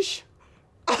unleash,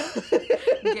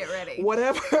 get ready.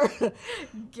 Whatever.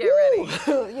 Get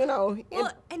ready.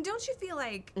 Well, and don't you feel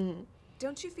like,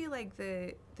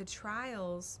 the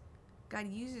trials God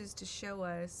uses to show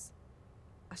us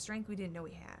a strength we didn't know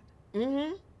we had?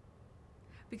 Mm-hmm.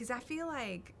 Because I feel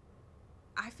like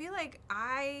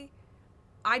I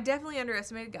definitely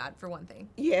underestimated God, for one thing.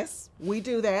 Yes, we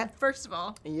do that. First of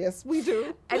all. Yes, we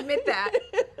do. Admit that.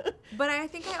 But I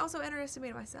think I also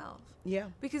underestimated myself. Yeah.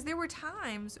 Because there were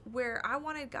times where I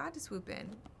wanted God to swoop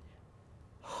in.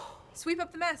 Sweep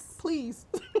up the mess. Please.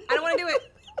 I don't want to do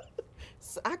it.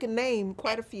 So I can name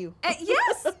quite a few.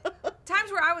 Yes.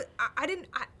 Times where I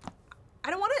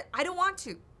don't want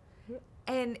to.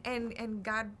 And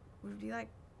God would be like,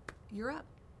 "You're up."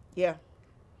 Yeah.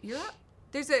 You're up.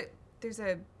 There's a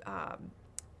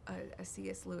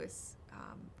C.S. Lewis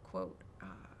quote.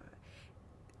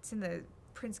 It's in the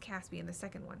Prince Caspian, the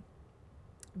second one.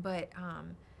 But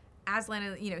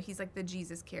Aslan, he's like the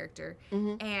Jesus character,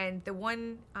 and the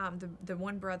one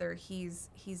brother, he's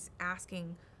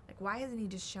asking, like, why hasn't he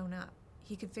just shown up?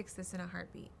 He could fix this in a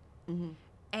heartbeat.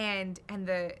 And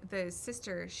the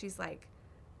sister, she's like,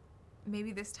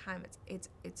 maybe this time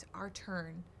it's our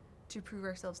turn to prove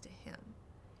ourselves to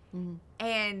him.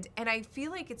 And I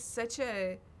feel like it's such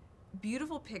a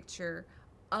beautiful picture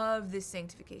of this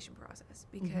sanctification process,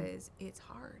 because it's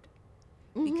hard.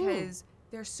 Because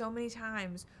there's so many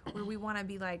times where we want to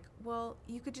be like, well,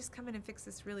 you could just come in and fix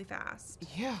this really fast.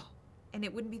 Yeah. And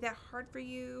it wouldn't be that hard for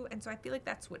you. And so I feel like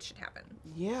that's what should happen.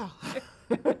 Yeah.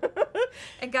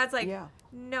 And God's like,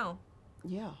 no.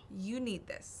 Yeah. You need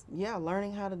this. Yeah,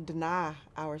 learning how to deny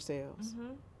ourselves.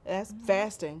 That's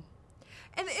fasting.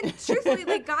 And truthfully,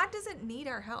 like, God doesn't need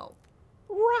our help.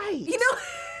 Right.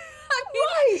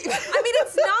 I mean,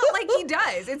 it's not like he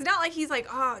does. It's not like he's like,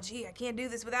 oh, gee, I can't do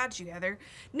this without you, Heather.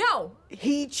 No.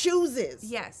 He chooses.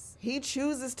 Yes. He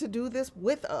chooses to do this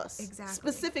with us. Exactly.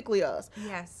 Specifically us.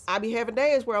 Yes. I be having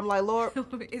days where I'm like, Lord.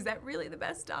 Is that really the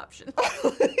best option?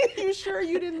 You sure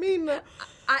you didn't mean that?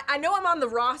 I know I'm on the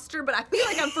roster, but I feel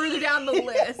like I'm further down the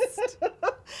list.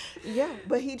 Yeah,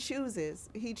 but he chooses.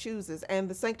 He chooses. And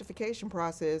the sanctification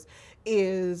process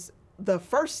is the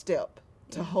first step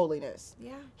to holiness.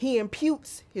 Yeah. He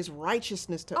imputes his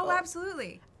righteousness to us. Oh,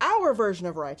 absolutely. Our version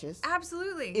of righteous.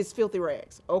 Absolutely. Is filthy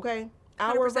rags, okay?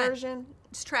 100%. Our version.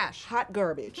 It's trash. Hot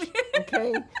garbage,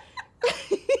 okay?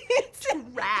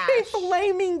 Trash. A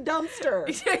flaming dumpster.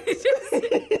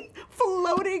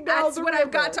 Floating down That's the what river.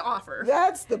 I've got to offer.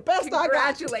 That's the best I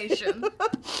got. Congratulations.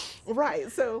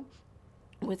 Right. So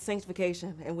with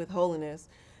sanctification and with holiness,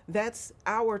 that's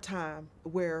our time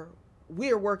where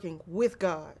we're working with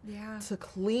God to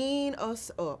clean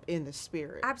us up in the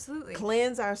spirit. Absolutely.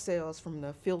 Cleanse ourselves from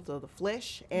the filth of the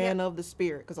flesh and of the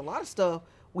spirit. Because a lot of stuff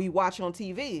we watch on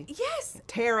TV. Yes.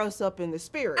 Tear us up in the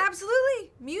spirit.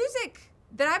 Absolutely. Music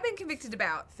that I've been convicted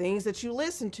about. Things that you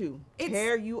listen to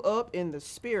tear you up in the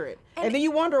spirit. And then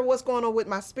you wonder what's going on with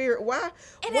my spirit. Why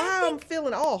I'm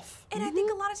feeling off. And I think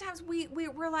a lot of times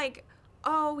we're like,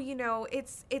 oh, you know,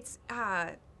 it's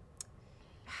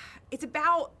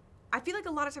about, I feel like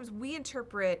a lot of times we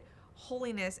interpret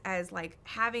holiness as like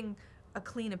having a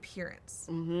clean appearance.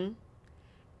 Mm-hmm.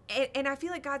 And I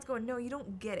feel like God's going, no, you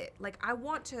don't get it. Like, I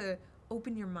want to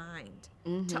open your mind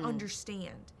to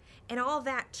understand. And all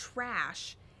that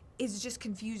trash is just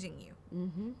confusing you.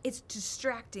 Mm-hmm. It's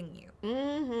distracting you.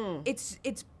 Mm-hmm.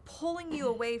 It's pulling you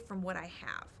away from what I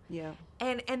have. Yeah.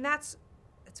 And that's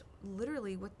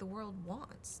literally what the world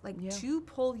wants. Like, to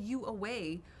pull you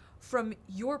away from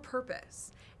your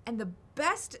purpose. And the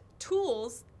best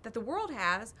tools that the world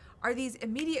has are these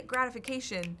immediate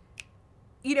gratification.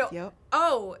 You know,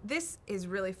 oh, this is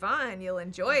really fun. You'll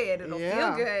enjoy it. It'll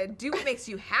feel good. Do what makes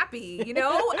you happy. You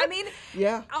know, I mean,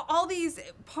 all these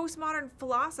postmodern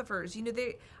philosophers. You know,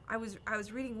 I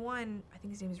was reading one. I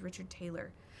think his name is Richard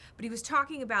Taylor, but he was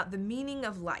talking about the meaning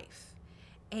of life,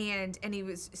 and he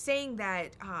was saying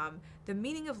that the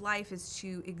meaning of life is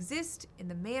to exist in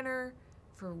the manner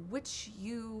for which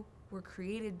you were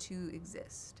created to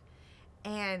exist,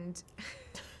 and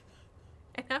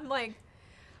I'm like,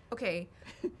 okay.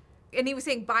 And he was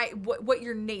saying by what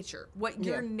your nature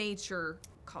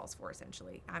calls for,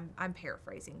 essentially. I'm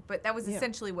paraphrasing, but that was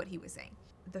essentially what he was saying.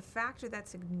 The factor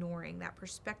that's ignoring, that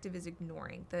perspective is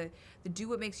ignoring the do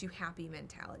what makes you happy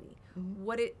mentality. Mm-hmm.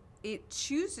 What it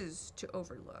chooses to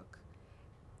overlook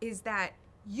is that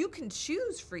you can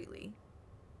choose freely,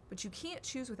 but you can't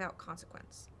choose without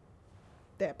consequence.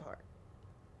 That part.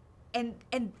 And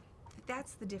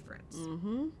that's the difference.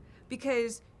 Mm-hmm.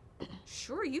 Because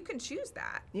sure, you can choose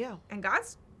that. Yeah. And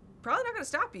God's probably not going to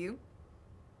stop you.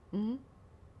 Mm-hmm.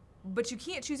 But you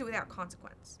can't choose it without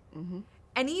consequence. Mm-hmm.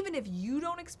 And even if you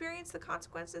don't experience the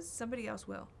consequences, somebody else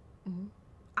will. Mm-hmm.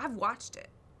 I've watched it.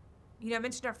 You know, I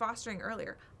mentioned our fostering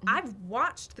earlier. Mm-hmm. I've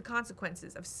watched the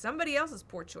consequences of somebody else's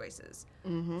poor choices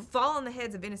fall on the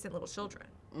heads of innocent little children.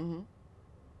 Mm-hmm.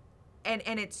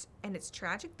 And it's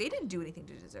tragic. They didn't do anything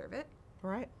to deserve it.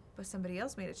 Right. But somebody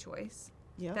else made a choice.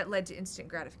 Yep. That led to instant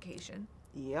gratification.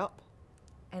 Yep.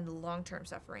 And long-term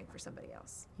suffering for somebody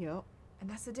else. Yep. And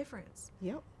that's the difference.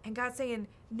 Yep. And God's saying,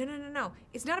 no.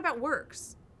 It's not about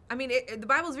works. I mean, the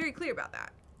Bible's very clear about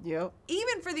that. Yep.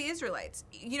 Even for the Israelites.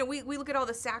 You know, we look at all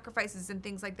the sacrifices and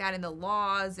things like that and the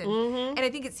laws. And I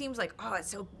think it seems like, oh, it's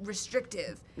so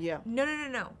restrictive. Yeah.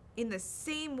 No. In the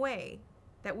same way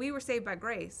that we were saved by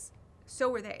grace, so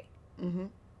were they. Mm-hmm.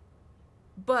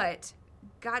 But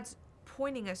God's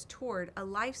pointing us toward a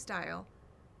lifestyle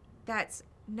that's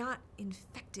not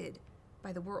infected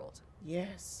by the world.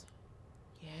 Yes.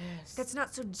 That's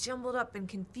not so jumbled up and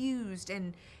confused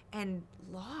and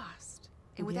lost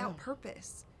and without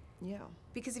purpose. Yeah.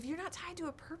 Because if you're not tied to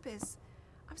a purpose,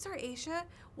 I'm sorry, Asha,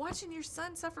 watching your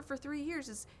son suffer for 3 years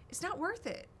it's not worth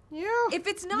it. Yeah. If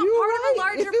it's not part of a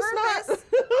larger purpose.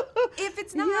 If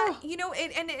it's not, you know,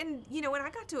 and you know, when I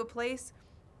got to a place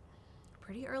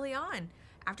pretty early on,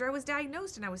 after I was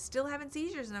diagnosed and I was still having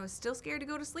seizures and I was still scared to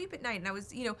go to sleep at night and I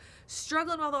was, you know,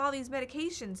 struggling with all these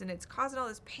medications and it's causing all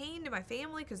this pain to my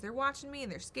family because they're watching me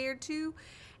and they're scared too.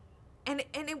 And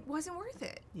it wasn't worth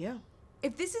it. Yeah.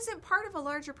 If this isn't part of a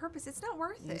larger purpose, it's not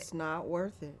worth it. It's not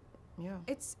worth it. Yeah.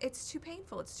 It's too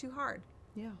painful. It's too hard.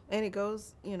 Yeah. And it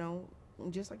goes, you know,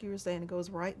 just like you were saying, it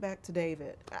goes right back to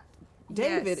David.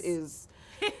 David is...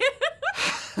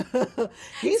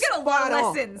 He's got a lot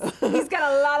of lessons. He's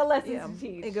got a lot of lessons to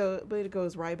teach. It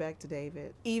goes right back to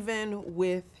David. Even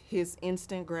with his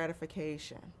instant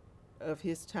gratification of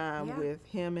his time with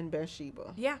him and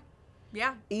Bathsheba. Yeah.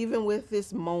 Even with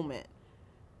this moment,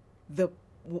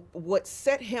 what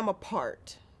set him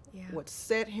apart,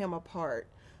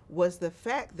 was the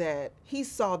fact that he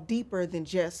saw deeper than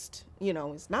just, you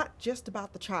know, it's not just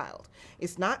about the child.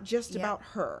 It's not just about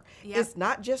her. Yep. It's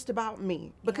not just about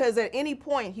me. Because at any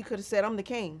point, he could have said, I'm the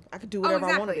king. I could do whatever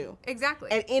I want to do. Exactly.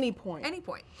 At any point.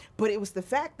 But it was the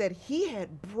fact that he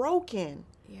had broken.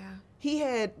 Yeah. He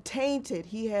had tainted.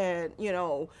 He had, you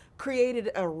know,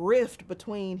 created a rift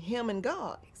between him and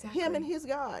God. Exactly. Him and his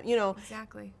God, you know.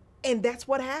 Exactly. And that's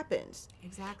what happens.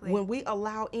 Exactly. When we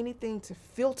allow anything to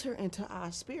filter into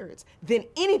our spirits, then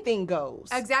anything goes.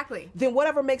 Exactly. Then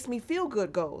whatever makes me feel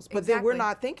good goes. But then we're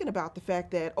not thinking about the fact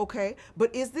that, okay,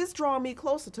 but is this drawing me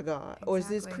closer to God? Or is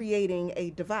this creating a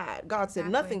divide? God said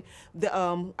nothing,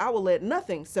 I will let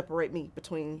nothing separate me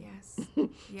between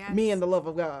me and the love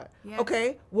of God. Yes.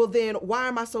 Okay, well then why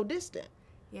am I so distant?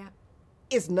 Yeah.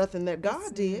 It's nothing that God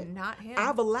It's did. not him.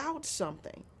 I've allowed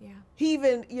something. Yeah. He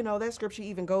even, that scripture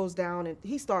even goes down and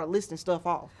he started listing stuff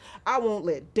off. I won't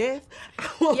let death. I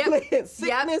won't let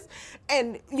sickness.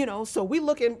 And, so we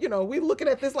looking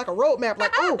at this like a roadmap,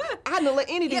 like, oh, I didn't let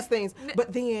any of these things.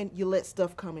 But then you let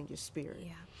stuff come in your spirit.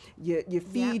 Yeah. You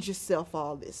feed yourself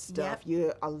all this stuff.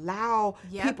 You allow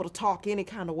people to talk any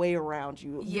kind of way around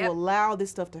you. You allow this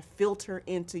stuff to filter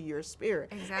into your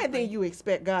spirit. Exactly. And then you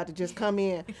expect God to just come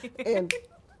in and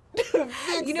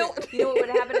you know what would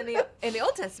happen in the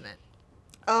Old Testament?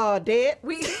 Dead.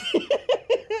 We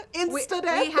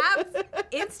Insta-death. we have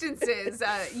instances.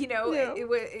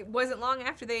 It wasn't long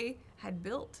after they had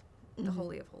built the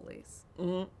Holy of Holies.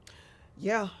 Mm-hmm.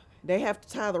 Yeah, they have to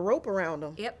tie the rope around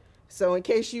them. Yep. So in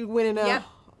case you went in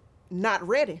not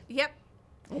ready. Yep.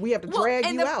 We have to drag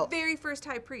you out. And the very first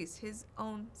high priest, his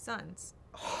own sons,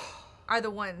 are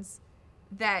the ones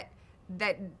that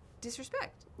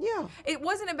disrespect. Yeah. It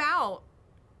wasn't about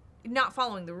not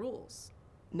following the rules.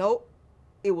 Nope.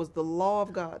 It was the law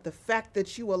of God. The fact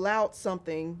that you allowed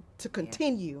something to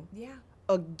continue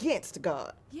against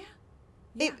God. Yeah.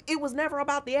 It was never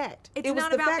about the act. It's it was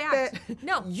not the about fact the act. that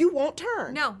No. you won't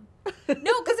turn. No.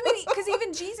 No, because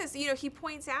even Jesus, he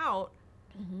points out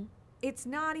it's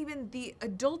not even the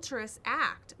adulterous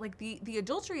act. Like the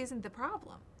adultery isn't the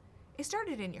problem. It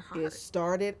started in your heart. It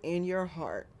started in your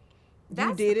heart.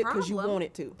 That's you did the it because you problem.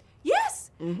 wanted to.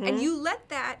 Yes. And you let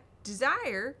that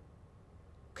desire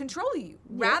control you.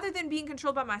 Rather than being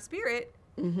controlled by my spirit,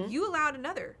 you allowed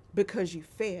another. Because you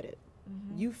fed it.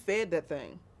 You fed that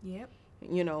thing. Yep.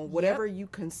 Whatever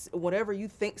whatever you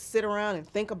think, sit around and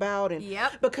think about. And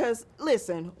because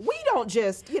listen, we don't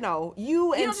just, you don't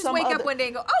and just some wake other, up one day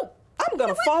and go, oh, I'm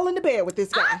going to fall into bed with this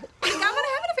guy. I think I'm going to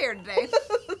have an affair today.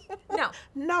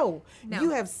 No. You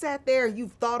have sat there,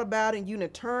 you've thought about it, and you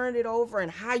turned it over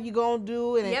and how you going to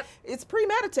do it. And it's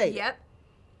premeditated.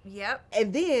 Yep.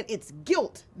 And then it's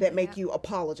guilt that make you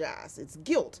apologize. It's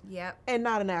guilt. Yep. And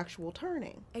not an actual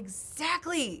turning.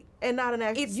 Exactly. And not an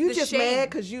actual. It's you the just shame.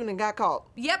 mad because you done got caught.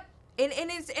 Yep.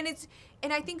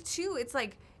 And I think too, it's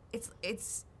like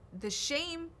it's the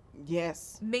shame.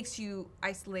 Yes. Makes you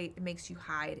isolate. It makes you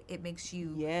hide. It makes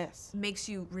you. Yes. Makes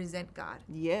you resent God.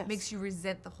 Yes. Makes you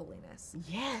resent the holiness.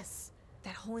 Yes.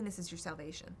 That holiness is your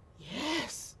salvation.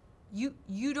 Yes.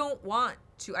 You don't want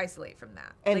to isolate from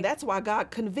that. And that's why God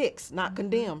convicts, not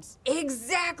condemns.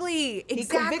 Exactly. He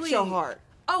convicts your heart.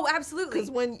 Oh, absolutely.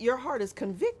 Because when your heart is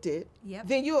convicted, Yep.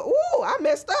 then I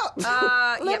messed up.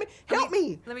 Help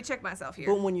me. Let me check myself here.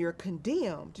 But when you're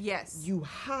condemned, yes, you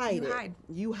hide it.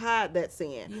 You hide that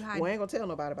sin. You hide. Well, I ain't gonna tell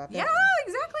nobody about that. Yeah,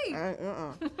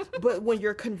 exactly. But when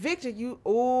you're convicted,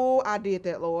 I did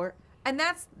that, Lord. And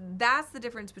that's the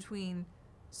difference between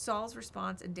Saul's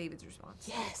response and David's response.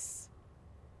 Yes.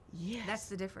 That's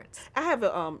the difference. I have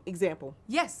an example.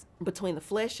 Yes. Between the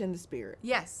flesh and the spirit.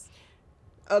 Yes.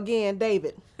 Again,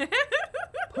 David.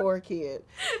 Poor kid.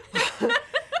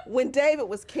 When David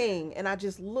was king, and I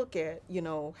just look at,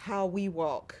 how we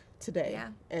walk today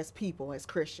as people, as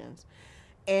Christians.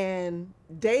 And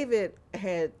David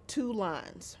had two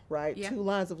lines, right? Yeah. Two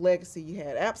lines of legacy. You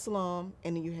had Absalom,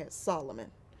 and then you had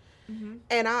Solomon. Mm-hmm.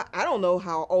 And I don't know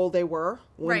how old they were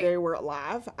when they were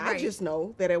alive. I just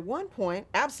know that at one point,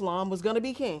 Absalom was going to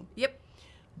be king. Yep.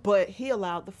 But he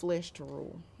allowed the flesh to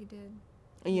rule. He did.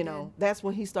 And, that's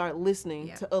when he started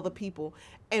listening to other people.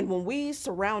 And when we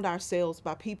surround ourselves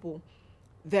by people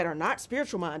that are not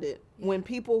spiritual minded, when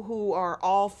people who are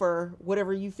all for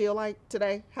whatever you feel like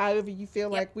today, however you feel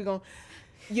like we're going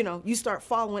to, you start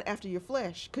following after your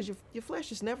flesh, because your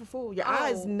flesh is never full. Your eye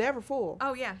is never full.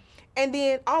 Oh, yeah. And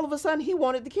then all of a sudden he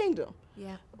wanted the kingdom.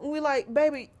 Yeah. We're like,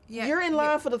 baby, you're in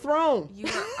line for the throne. You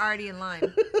are already in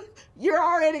line. You're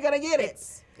already going to get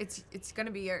it. It's going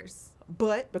to be yours.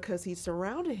 But because he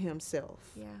surrounded himself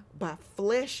by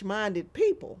flesh-minded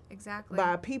people. Exactly.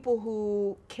 By people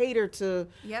who cater to,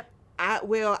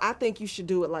 I think you should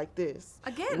do it like this.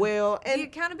 Again, and the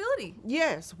accountability.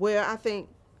 Yes. I think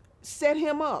set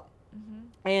him up. Mm-hmm.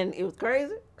 And it was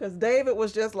crazy because David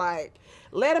was just like,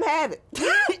 let him have it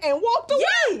and walked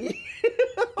away.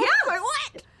 Yeah. Like,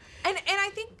 what? And I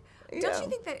think, don't you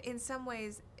think that in some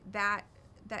ways that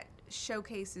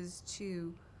showcases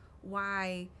to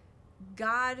why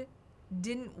God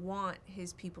didn't want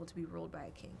his people to be ruled by a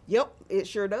king? Yep, it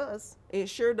sure does. It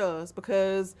sure does,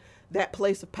 because that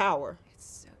place of power.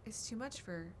 It's too much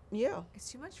for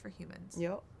It's too much for humans.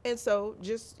 Yep. And so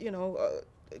just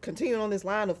continuing on this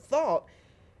line of thought,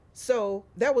 so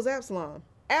that was Absalom.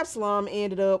 Absalom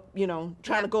ended up,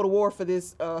 trying to go to war for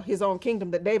this his own kingdom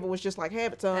that David was just like,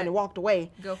 have it, son, and walked away.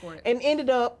 Go for it. And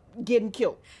ended up getting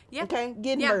killed. Yeah. Okay,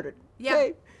 getting murdered. Yeah.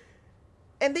 Okay.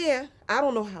 And then, I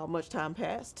don't know how much time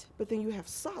passed, but then you have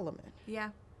Solomon.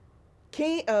 Yeah.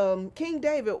 King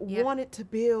David wanted to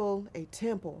build a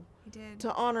temple. He did.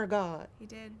 To honor God. He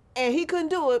did. And he couldn't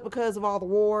do it because of all the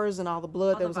wars and all the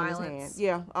blood that was violence. on his hand.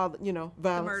 Yeah, all the, violence,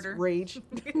 the murder. Rage.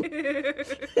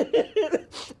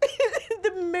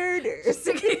 The murder. Just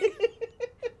to,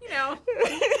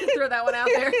 throw that one out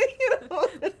there.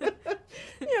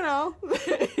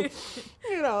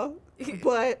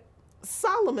 But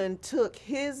Solomon took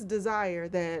his desire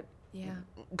that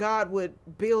God would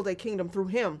build a kingdom through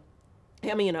him.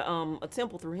 I mean, a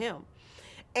temple through him.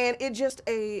 And it just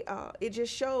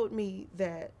showed me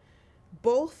that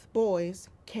both boys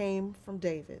came from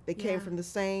David. They came from the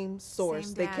same source.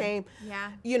 Same they dad. came,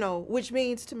 which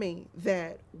means to me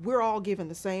that we're all given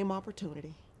the same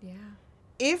opportunity. Yeah.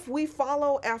 If we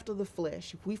follow after the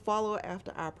flesh, if we follow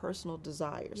after our personal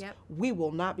desires, we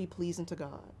will not be pleasing to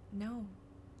God. No.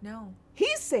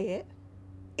 He said,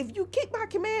 if you keep my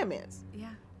commandments,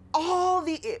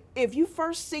 if you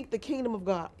first seek the kingdom of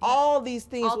God, all these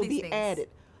things will be added.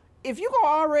 If you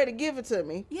gonna already give it to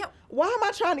me, why am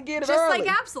I trying to get it early?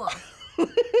 Just like Absalom.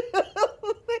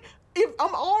 If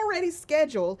I'm already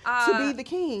scheduled to be the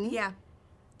king.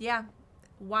 Yeah.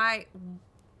 Why?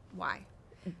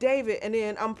 David, and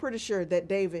then I'm pretty sure that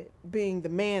David, being the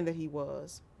man that he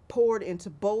was, poured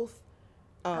into both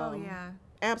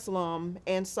Absalom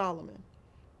and Solomon.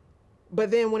 But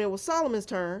then when it was Solomon's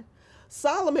turn,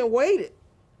 Solomon waited.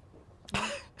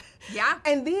 Yeah.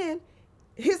 And then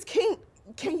his king...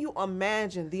 Can you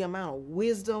imagine the amount of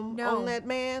wisdom on that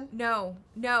man? No.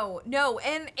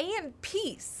 And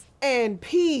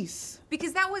peace.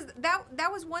 Because that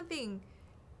was one thing.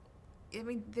 I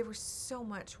mean, there was so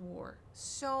much war.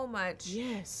 So much.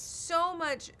 Yes. So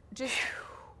much just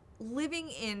living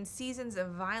in seasons of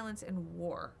violence and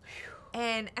war.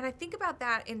 And I think about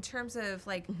that in terms of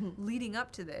like leading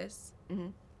up to this. Mm-hmm.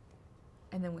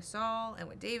 And then with Saul and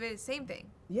with David, same thing.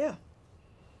 Yeah.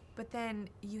 But then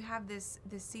you have this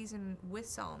season with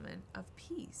Solomon of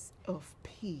peace.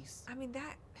 I mean,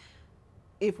 that...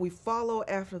 If we follow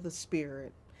after the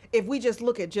Spirit, if we just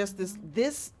look at just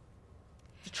this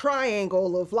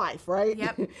triangle of life, right?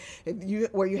 Yep.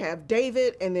 Where you have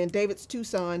David and then David's two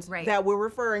sons that we're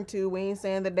referring to. We ain't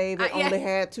saying that David only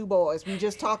had two boys. We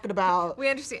just talking about... We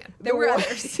understand. There were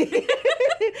others.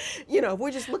 If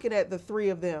we're just looking at the three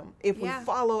of them, if we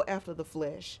follow after the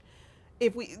flesh...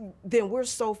 then we're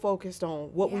so focused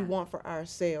on what we want for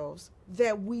ourselves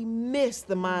that we miss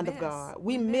the mind of God.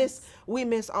 We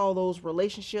miss all those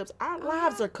relationships. Our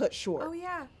lives are cut short.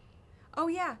 Oh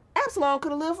yeah. Absalom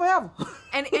could have lived forever.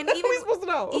 And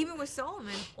even with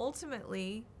Solomon,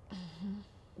 ultimately,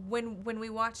 when we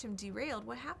watch him derailed,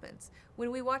 what happens? When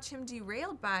we watch him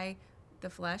derailed by the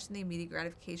flesh and the immediate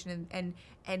gratification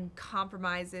and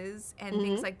compromises and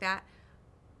things like that,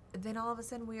 then all of a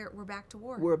sudden we're back to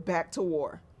war. We're back to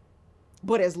war.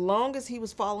 But as long as he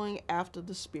was following after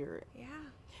the Spirit. Yeah.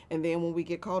 And then when we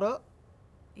get caught up.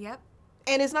 Yep.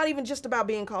 And it's not even just about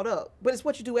being caught up, but it's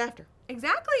what you do after.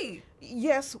 Exactly.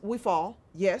 Yes, we fall.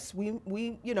 Yes, we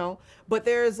but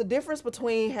there is a difference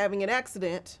between having an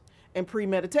accident and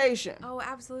premeditation. Oh,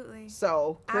 absolutely.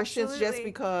 So Christians, just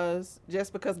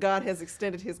because God has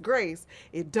extended his grace,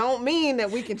 it don't mean that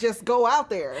we can just go out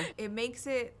there. It makes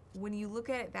it, when you look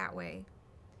at it that way,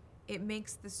 it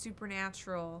makes the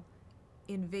supernatural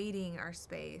invading our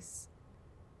space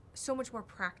so much more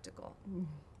practical.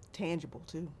 Tangible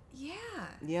too. Yeah.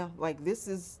 Yeah, like this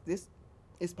is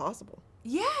possible.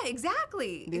 Yeah,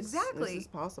 exactly. This is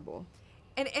possible.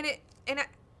 And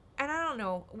I don't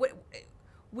know,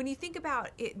 when you think about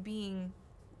it being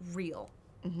real,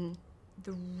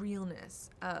 the realness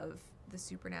of the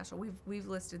supernatural. We've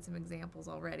listed some examples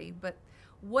already, but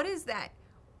what does that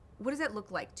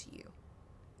look like to you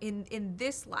in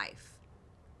this life?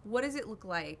 What does it look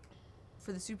like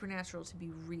for the supernatural to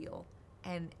be real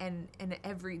and an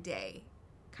everyday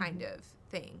kind of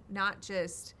thing, not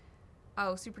just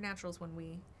supernatural is when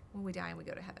we die and we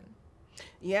go to heaven?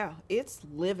 Yeah, it's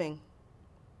living.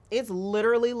 It's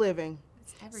literally living.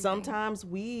 It's everything. Sometimes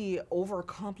we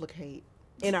overcomplicate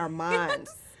in our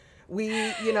minds.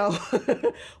 We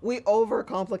we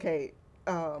overcomplicate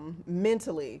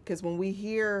mentally, because when we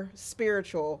hear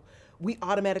spiritual, we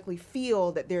automatically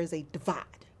feel that there is a divide.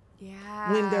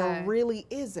 Yeah. When there really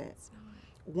isn't.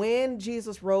 When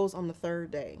Jesus rose on the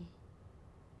third day,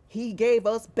 he gave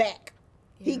us back.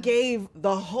 Yeah. He gave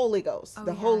the Holy Ghost,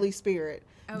 Holy Spirit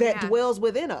that dwells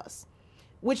within us,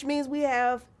 which means we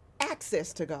have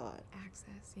access to God.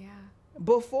 Access, yeah.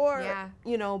 Before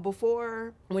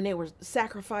when they were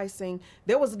sacrificing,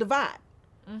 there was a divide.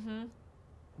 Mm-hmm.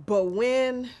 But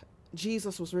when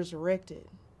Jesus was resurrected.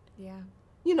 Yeah.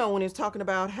 You know, when he was talking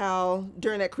about how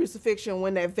during that crucifixion,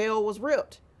 when that veil was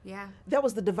ripped. Yeah. That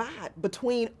was the divide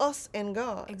between us and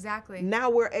God. Exactly. Now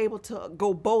we're able to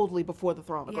go boldly before the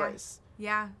throne of grace.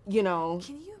 Yeah. You know.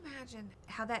 Can you imagine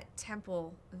how that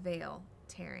temple veil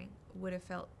tearing would have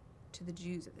felt to the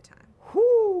Jews at the time?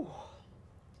 Whew.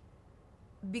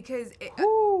 Because,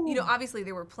 you know, obviously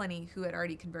there were plenty who had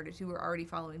already converted, who were already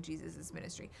following Jesus'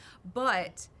 ministry.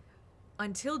 But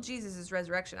until Jesus'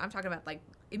 resurrection, I'm talking about like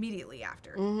immediately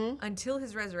after, until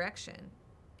his resurrection,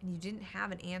 and you didn't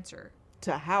have an answer.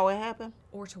 To how it happened?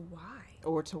 Or to why.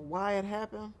 Or to why it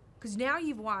happened. Because now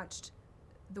you've watched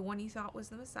the one you thought was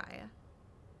the Messiah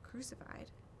crucified,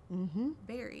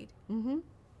 buried, and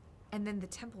then the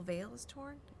temple veil is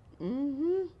torn.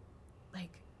 Like,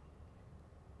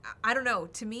 I don't know.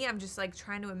 To me, I'm just like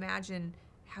trying to imagine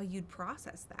how you'd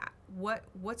process that.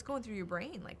 What's going through your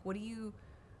brain? Like, what do you...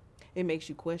 It makes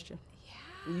you question.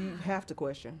 Yeah. You have to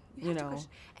question, you know. Question.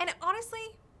 And honestly...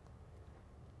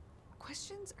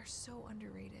 questions are so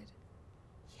underrated.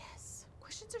 Yes.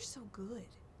 Questions are so good.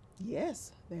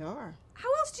 Yes, they are. How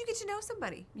else do you get to know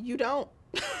somebody? You don't.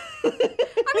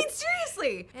 I mean,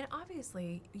 seriously. And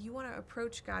obviously, you want to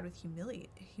approach God with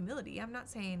humility. I'm not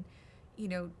saying, you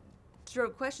know, throw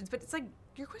questions, but it's like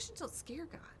your questions don't scare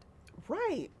God.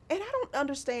 Right. And I don't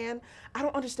understand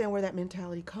where that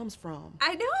mentality comes from.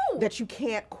 I know. That you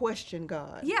can't question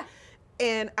God. Yeah.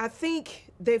 And I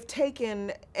think they've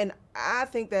taken, and I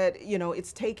think that, you know,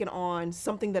 it's taken on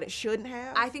something that it shouldn't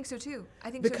have. I think so too.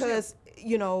 Because,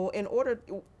 you know,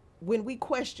 when we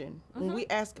question, when we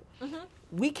ask,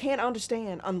 we can't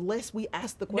understand unless we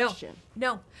ask the question.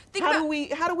 No. How do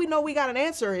we know we got an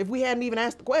answer if we hadn't even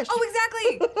asked the question? Oh,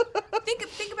 exactly.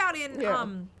 think about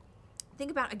think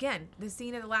about again the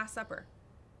scene of the Last Supper,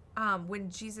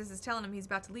 when Jesus is telling him he's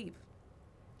about to leave.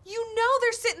 You know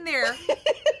they're sitting there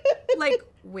like,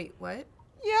 wait, what?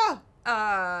 Yeah.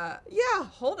 Yeah.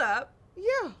 Hold up.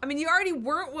 Yeah. I mean, you already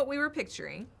weren't what we were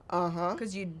picturing. Uh-huh.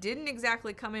 Because you didn't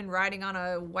exactly come in riding on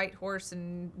a white horse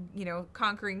and, you know,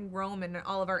 conquering Rome and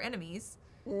all of our enemies.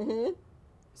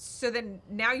 So then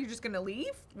now you're just going to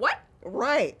leave? What?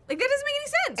 Right. Like, that doesn't make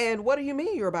any sense. And what do you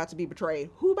mean you're about to be betrayed?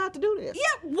 Who about to do this?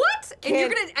 Yeah, what?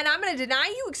 And I'm going to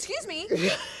deny you? Excuse me.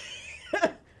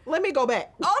 Let me go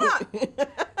back. Hold on.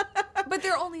 But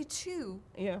there are only two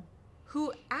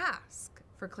who ask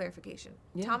for clarification.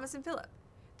 Yeah. Thomas and Philip.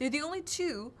 They're the only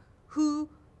two who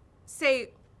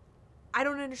say, I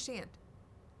don't understand.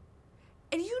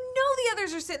 And you know the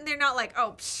others are sitting there not like,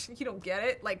 oh, you don't get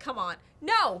it. Like, come on.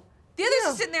 No. The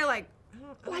others are sitting there like,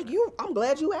 I'm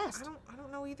glad you asked. I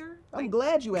don't know either. I'm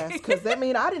glad you asked, because that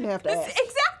means I didn't have to ask.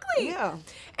 Exactly. Yeah.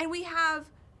 And we have,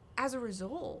 as a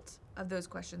result of those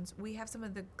questions, we have some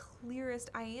of the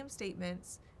clearest I am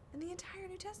statements in the entire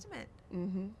New Testament.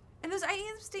 And those I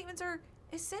am statements are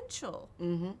essential.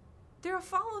 They're a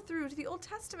follow-through to the Old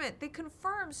Testament. They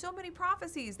confirm so many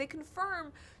prophecies. They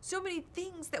confirm so many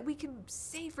things that we can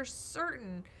say for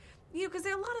certain. You know, because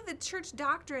there are a lot of the church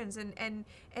doctrines and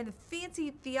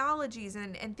fancy theologies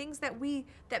and things that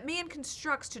man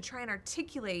constructs to try and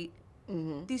articulate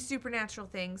these supernatural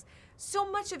things. So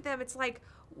much of them, it's like,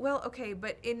 well, okay,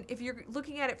 but if you're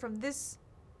looking at it from this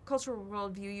cultural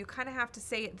worldview, you kind of have to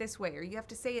say it this way, or you have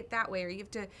to say it that way, or you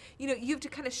have to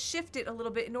kind of shift it a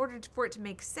little bit in order for it to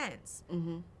make sense.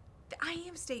 The I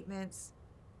am statements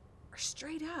are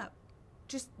straight up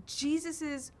just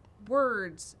Jesus's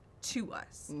words to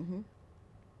us.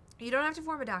 You don't have to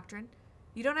form a doctrine.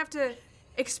 You don't have to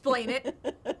explain it.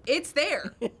 It's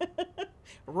there.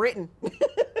 Written.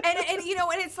 and you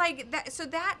know, and it's like that. So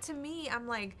that to me, I'm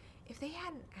like, if they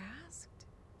hadn't asked,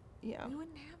 we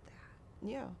wouldn't have that.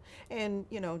 Yeah. And,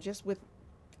 you know, just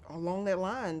along that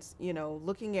lines, you know,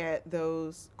 looking at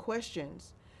those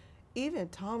questions, even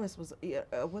Thomas was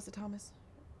it Thomas?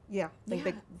 Yeah. I think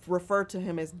they referred to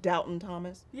him as Doubting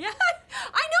Thomas. Yeah.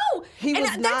 I know. He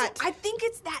was not. I think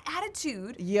it's that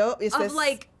attitude. Yep. It's of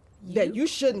like, that you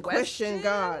shouldn't question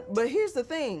God. But here's the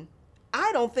thing.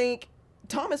 I don't think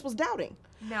Thomas was doubting.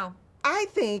 No. I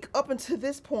think up until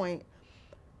this point,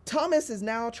 Thomas is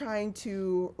now trying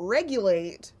to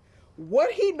regulate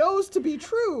what he knows to be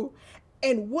true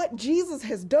and what Jesus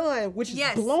has done, which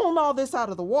has blown all this out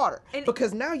of the water.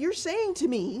 Because now you're saying to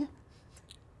me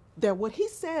that what he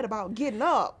said about getting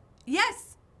up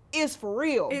is for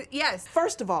real. Yes.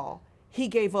 First of all, he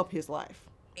gave up his life.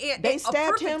 They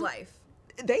stabbed him.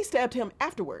 They stabbed him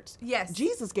afterwards. Yes.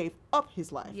 Jesus gave up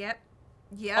his life. Yep.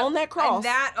 On that cross.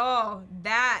 And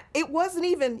that. It wasn't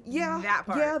even, that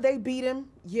part. Yeah, they beat him.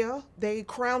 Yeah, they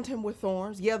crowned him with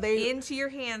thorns. Yeah, Into your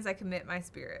hands I commit my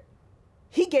spirit.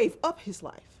 He gave up his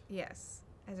life. Yes.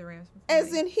 As a ransom.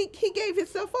 As in, he gave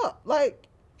himself up. Like,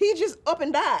 he just up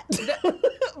and died.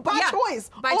 By choice.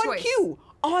 By on choice. cue.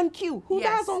 On cue. Who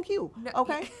dies on cue? No.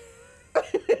 Okay?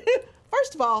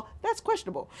 First of all, that's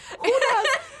questionable. Who does?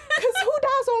 Because who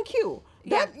dies on cue?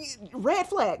 Red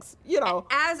flags,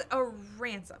 As a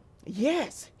ransom.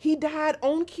 Yes. He died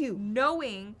on cue.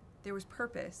 Knowing there was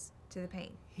purpose to the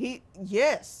pain.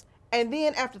 Yes. And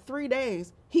then after 3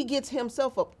 days, he gets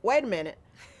himself up. Wait a minute.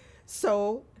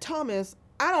 So, Thomas,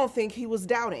 I don't think he was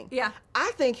doubting. Yeah.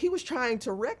 I think he was trying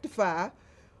to rectify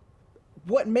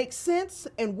what makes sense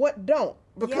and what don't.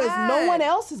 Because no one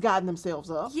else has gotten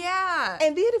themselves up. Yeah.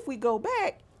 And then if we go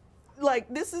back, like,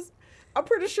 I'm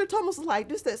pretty sure Thomas was like,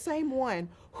 this is that same one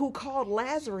who called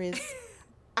Lazarus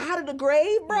out of the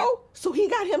grave, bro. Yep. So he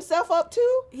got himself up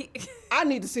too? I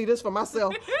need to see this for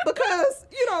myself. Because,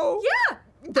 Yeah.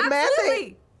 The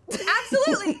absolutely.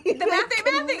 Absolutely. The math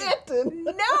ain't connecting.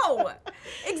 No.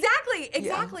 Exactly.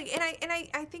 Yeah. And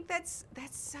I think that's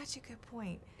such a good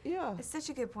point. Yeah. It's such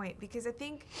a good point because I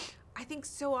think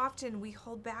so often we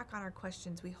hold back on our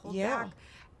questions. We hold back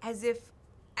as if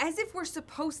we're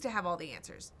supposed to have all the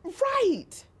answers.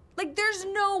 Right. Like, there's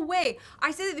no way. I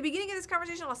said at the beginning of this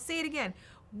conversation, I'll say it again.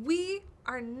 We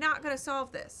are not going to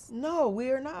solve this. No,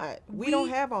 we are not. We don't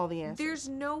have all the answers. There's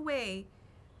no way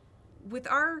with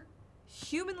our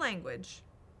human language,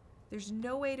 there's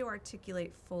no way to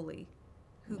articulate fully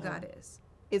who God is.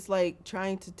 It's like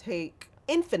trying to take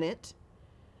infinite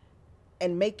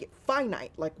and make it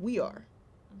finite like we are.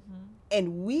 Mm-hmm.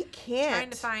 And we can't. Trying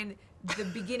to find the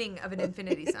beginning of an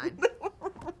infinity sign.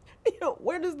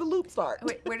 Where does the loop start?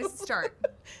 Wait, where does it start?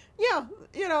 Yeah,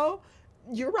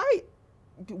 you're right.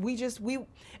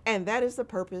 And that is the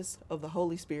purpose of the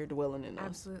Holy Spirit dwelling in us.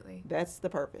 Absolutely. That's the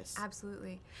purpose.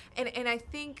 Absolutely. And I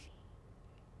think,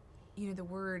 the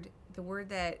word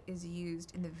that is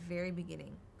used in the very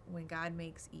beginning when God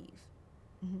makes Eve,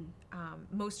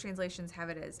 most translations have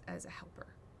it as a helper.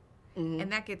 Mm-hmm.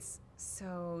 And that gets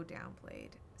so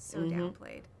downplayed.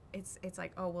 It's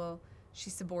like, oh, well,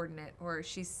 she's subordinate or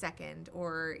she's second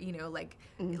or, like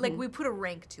we put a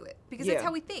rank to it because that's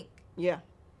how we think. Yeah.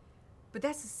 But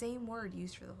that's the same word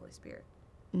used for the Holy Spirit.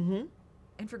 Mm-hmm.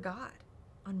 And for God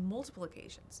on multiple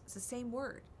occasions. It's the same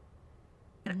word.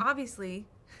 And obviously...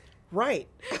 Right.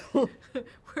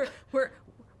 we're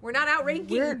not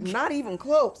outranking. We're not even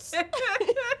close.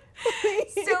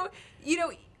 So,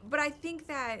 but I think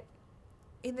that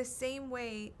in the same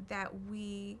way that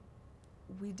we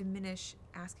diminish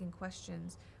asking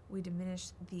questions, we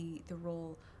diminish the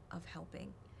role of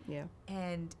helping. Yeah.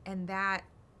 And that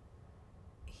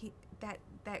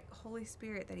Holy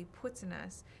Spirit that he puts in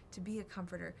us to be a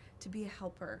comforter, to be a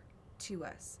helper to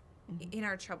us in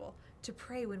our trouble, to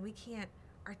pray when we can't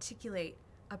articulate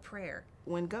a prayer.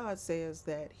 When God says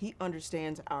that he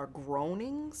understands our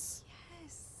groanings.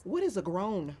 Yes. What is a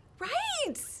groan?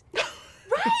 Right.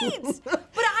 But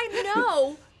I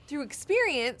know through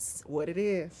experience what it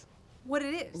is.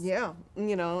 Yeah.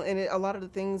 And a lot of the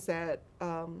things that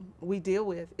we deal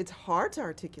with, it's hard to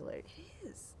articulate. It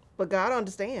is. But God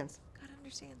understands.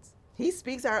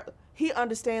 He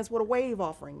understands what a wave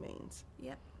offering means.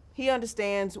 Yep. He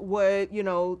understands what,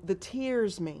 the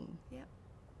tears mean. Yep.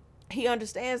 He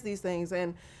understands these things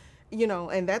and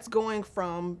that's going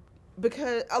from,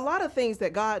 because a lot of things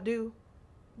that God do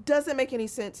doesn't make any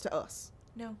sense to us.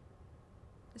 No.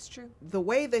 It's true. The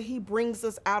way that he brings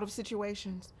us out of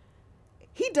situations,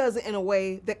 he does it in a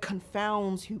way that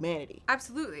confounds humanity.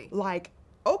 Absolutely. Like,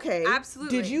 okay.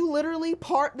 Absolutely. Did you literally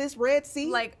part this Red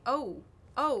Sea? Like, oh,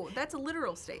 that's a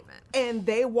literal statement. And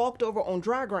they walked over on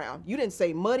dry ground. You didn't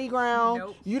say muddy ground.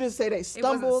 Nope. You didn't say they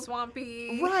stumbled. It wasn't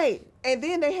swampy. Right. And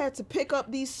then they had to pick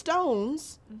up these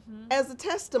stones as a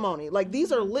testimony. Like,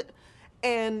 these are lit.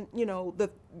 And,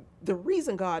 the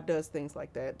reason God does things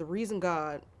like that, the reason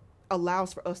God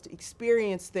allows for us to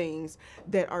experience things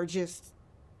that are just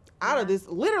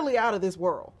literally out of this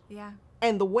world. Yeah.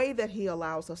 And the way that he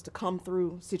allows us to come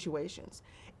through situations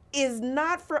is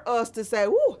not for us to say,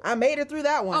 "Ooh, I made it through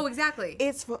that one." Oh, exactly.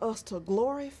 It's for us to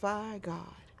glorify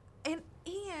God. And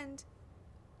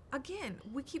again,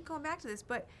 we keep going back to this,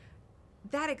 but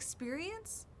that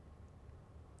experience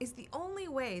is the only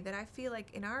way that I feel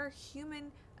like in our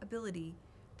human ability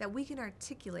that we can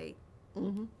articulate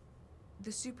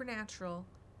the supernatural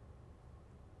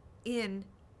in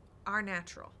our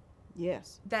natural.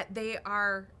 Yes. That they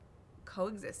are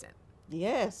coexistent.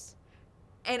 Yes.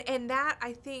 And that,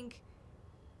 I think,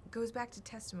 goes back to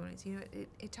testimonies.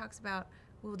 It talks about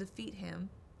we'll defeat him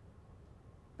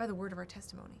by the word of our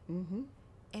testimony. Mm-hmm.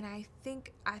 And I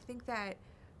think that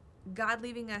God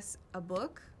leaving us a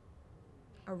book,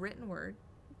 a written word,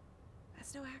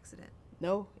 that's no accident.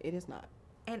 No, it is not.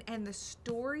 And the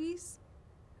stories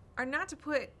are not to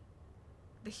put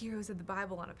the heroes of the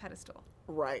Bible on a pedestal.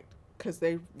 Right. Because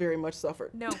they very much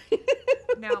suffered. No,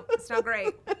 it's not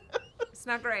great. It's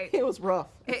not great. It was rough.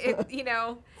 You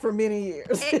know. For many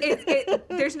years.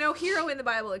 There's no hero in the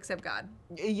Bible except God.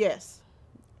 Yes.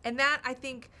 And that, I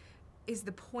think, is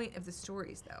the point of the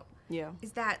stories, though. Yeah.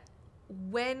 Is that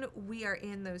when we are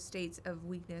in those states of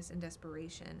weakness and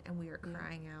desperation, and we are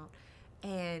crying out,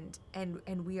 and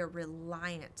we are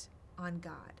reliant on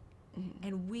God,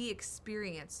 and we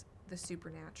experience the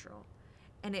supernatural,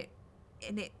 and it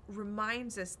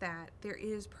reminds us that there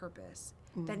is purpose,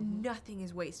 that nothing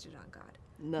is wasted on God.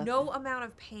 Nothing. No amount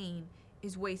of pain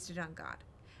is wasted on God.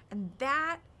 And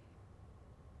that,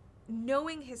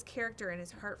 knowing his character and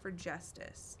his heart for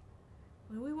justice,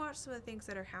 when we watch some of the things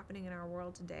that are happening in our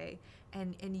world today,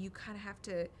 and you kind of have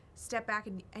to step back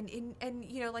and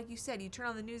you know, like you said, you turn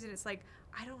on the news and it's like,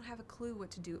 I don't have a clue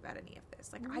what to do about any of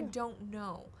this. Like, I don't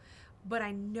know. But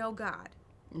I know God.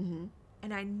 Mm-hmm.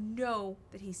 And I know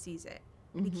that he sees it.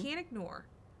 And he can't ignore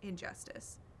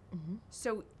injustice. Mm-hmm.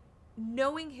 So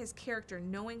knowing his character,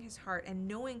 knowing his heart, and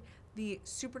knowing the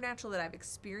supernatural that I've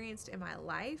experienced in my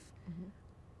life,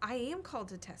 I am called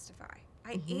to testify.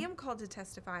 I am called to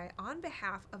testify on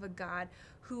behalf of a God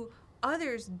who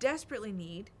others desperately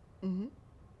need.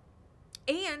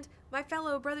 And my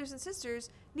fellow brothers and sisters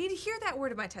need to hear that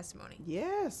word of my testimony.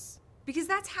 Yes. Because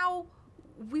that's how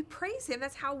we praise him.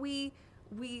 That's how we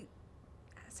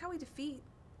defeat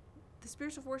the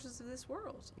spiritual forces of this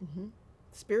world.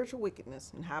 Spiritual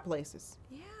wickedness in high places.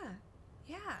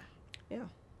 Yeah.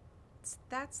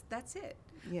 That's it.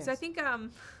 Yes. So I think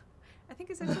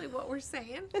essentially what we're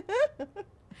saying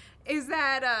is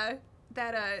that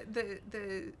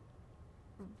the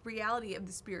reality of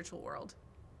the spiritual world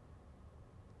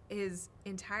is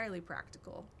entirely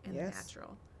practical and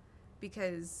natural,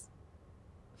 because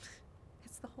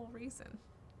it's the whole reason.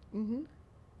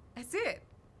 That's it.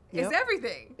 Yep. It's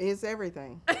everything. It's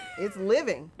everything. It's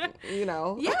living, you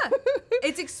know. Yeah.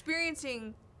 It's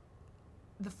experiencing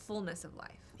the fullness of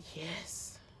life.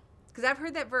 Yes. Because I've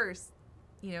heard that verse,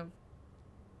 you know,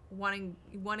 wanting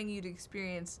you to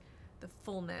experience the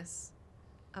fullness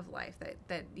of life.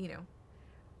 That you know,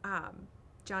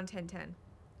 John 10:10.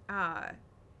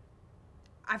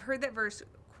 I've heard that verse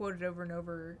quoted over and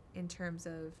over in terms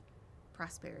of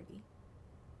prosperity.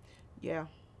 Yeah.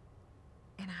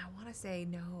 And I want to say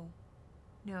no.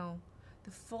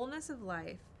 The fullness of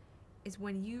life is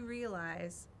when you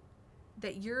realize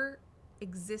that your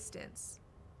existence,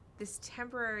 this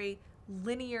temporary,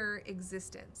 linear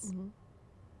existence,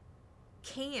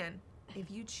 can, if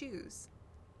you choose,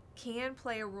 can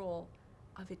play a role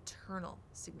of eternal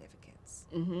significance.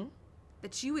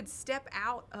 That you would step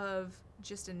out of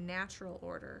just a natural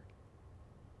order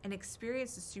and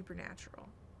experience the supernatural.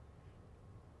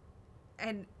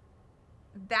 And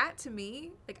that, to me,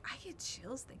 like, I get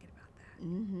chills thinking about that.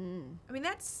 I mean,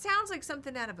 that sounds like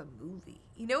something out of a movie.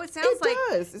 You know, it sounds like... It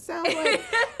does. It sounds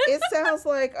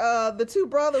like the two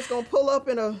brothers gonna pull up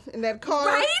in that car,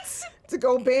 right? To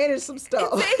go bandage some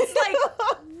stuff. It's like,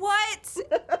 what?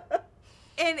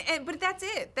 But that's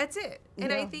it.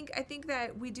 And I think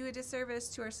that we do a disservice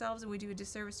to ourselves, and we do a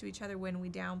disservice to each other when we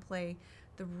downplay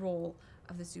the role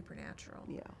of the supernatural.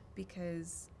 Yeah.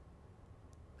 Because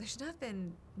there's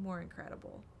nothing more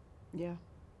incredible. Yeah.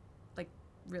 Like,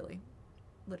 really,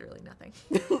 literally nothing.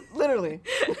 Literally.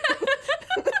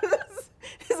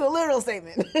 It's a literal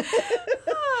statement.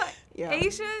 Yeah.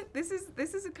 Asha, this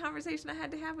is a conversation I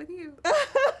had to have with you.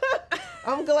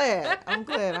 I'm glad.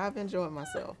 I've enjoyed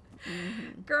myself.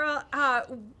 Girl, I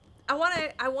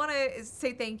want to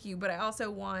say thank you, but I also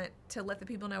want to let the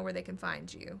people know where they can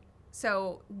find you.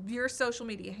 So your social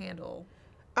media handle.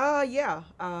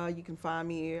 You can find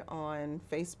me on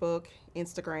Facebook,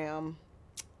 Instagram.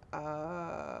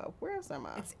 Where else am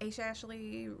I? It's Asha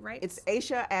Ashley Writes. It's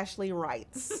Asha Ashley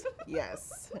Writes.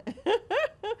 Yes.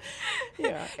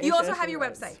 Yeah. You also have your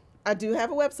website. I do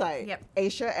have a website. Yep.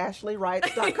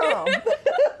 AshaAshleyWrites.com.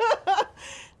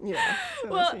 Yeah. So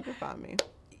Well, that's where you can find me.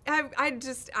 I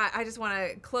just want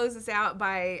to close this out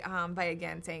by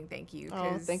again saying thank you.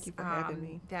 Oh, thank you for having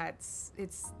me. This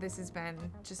has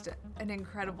been just an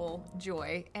incredible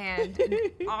joy and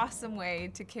an awesome way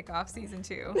to kick off season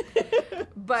 2.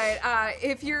 But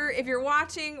if you're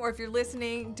watching or if you're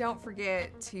listening, don't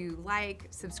forget to like,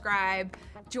 subscribe,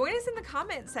 join us in the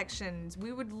comment sections.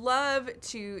 We would love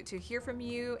to hear from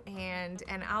you, and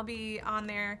I'll be on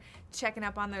there checking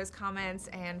up on those comments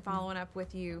and following up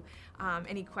with you.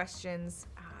 Any questions,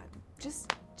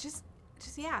 just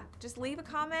just leave a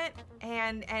comment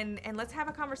and let's have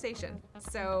a conversation.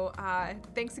 So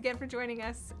thanks again for joining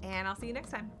us, and I'll see you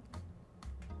next time.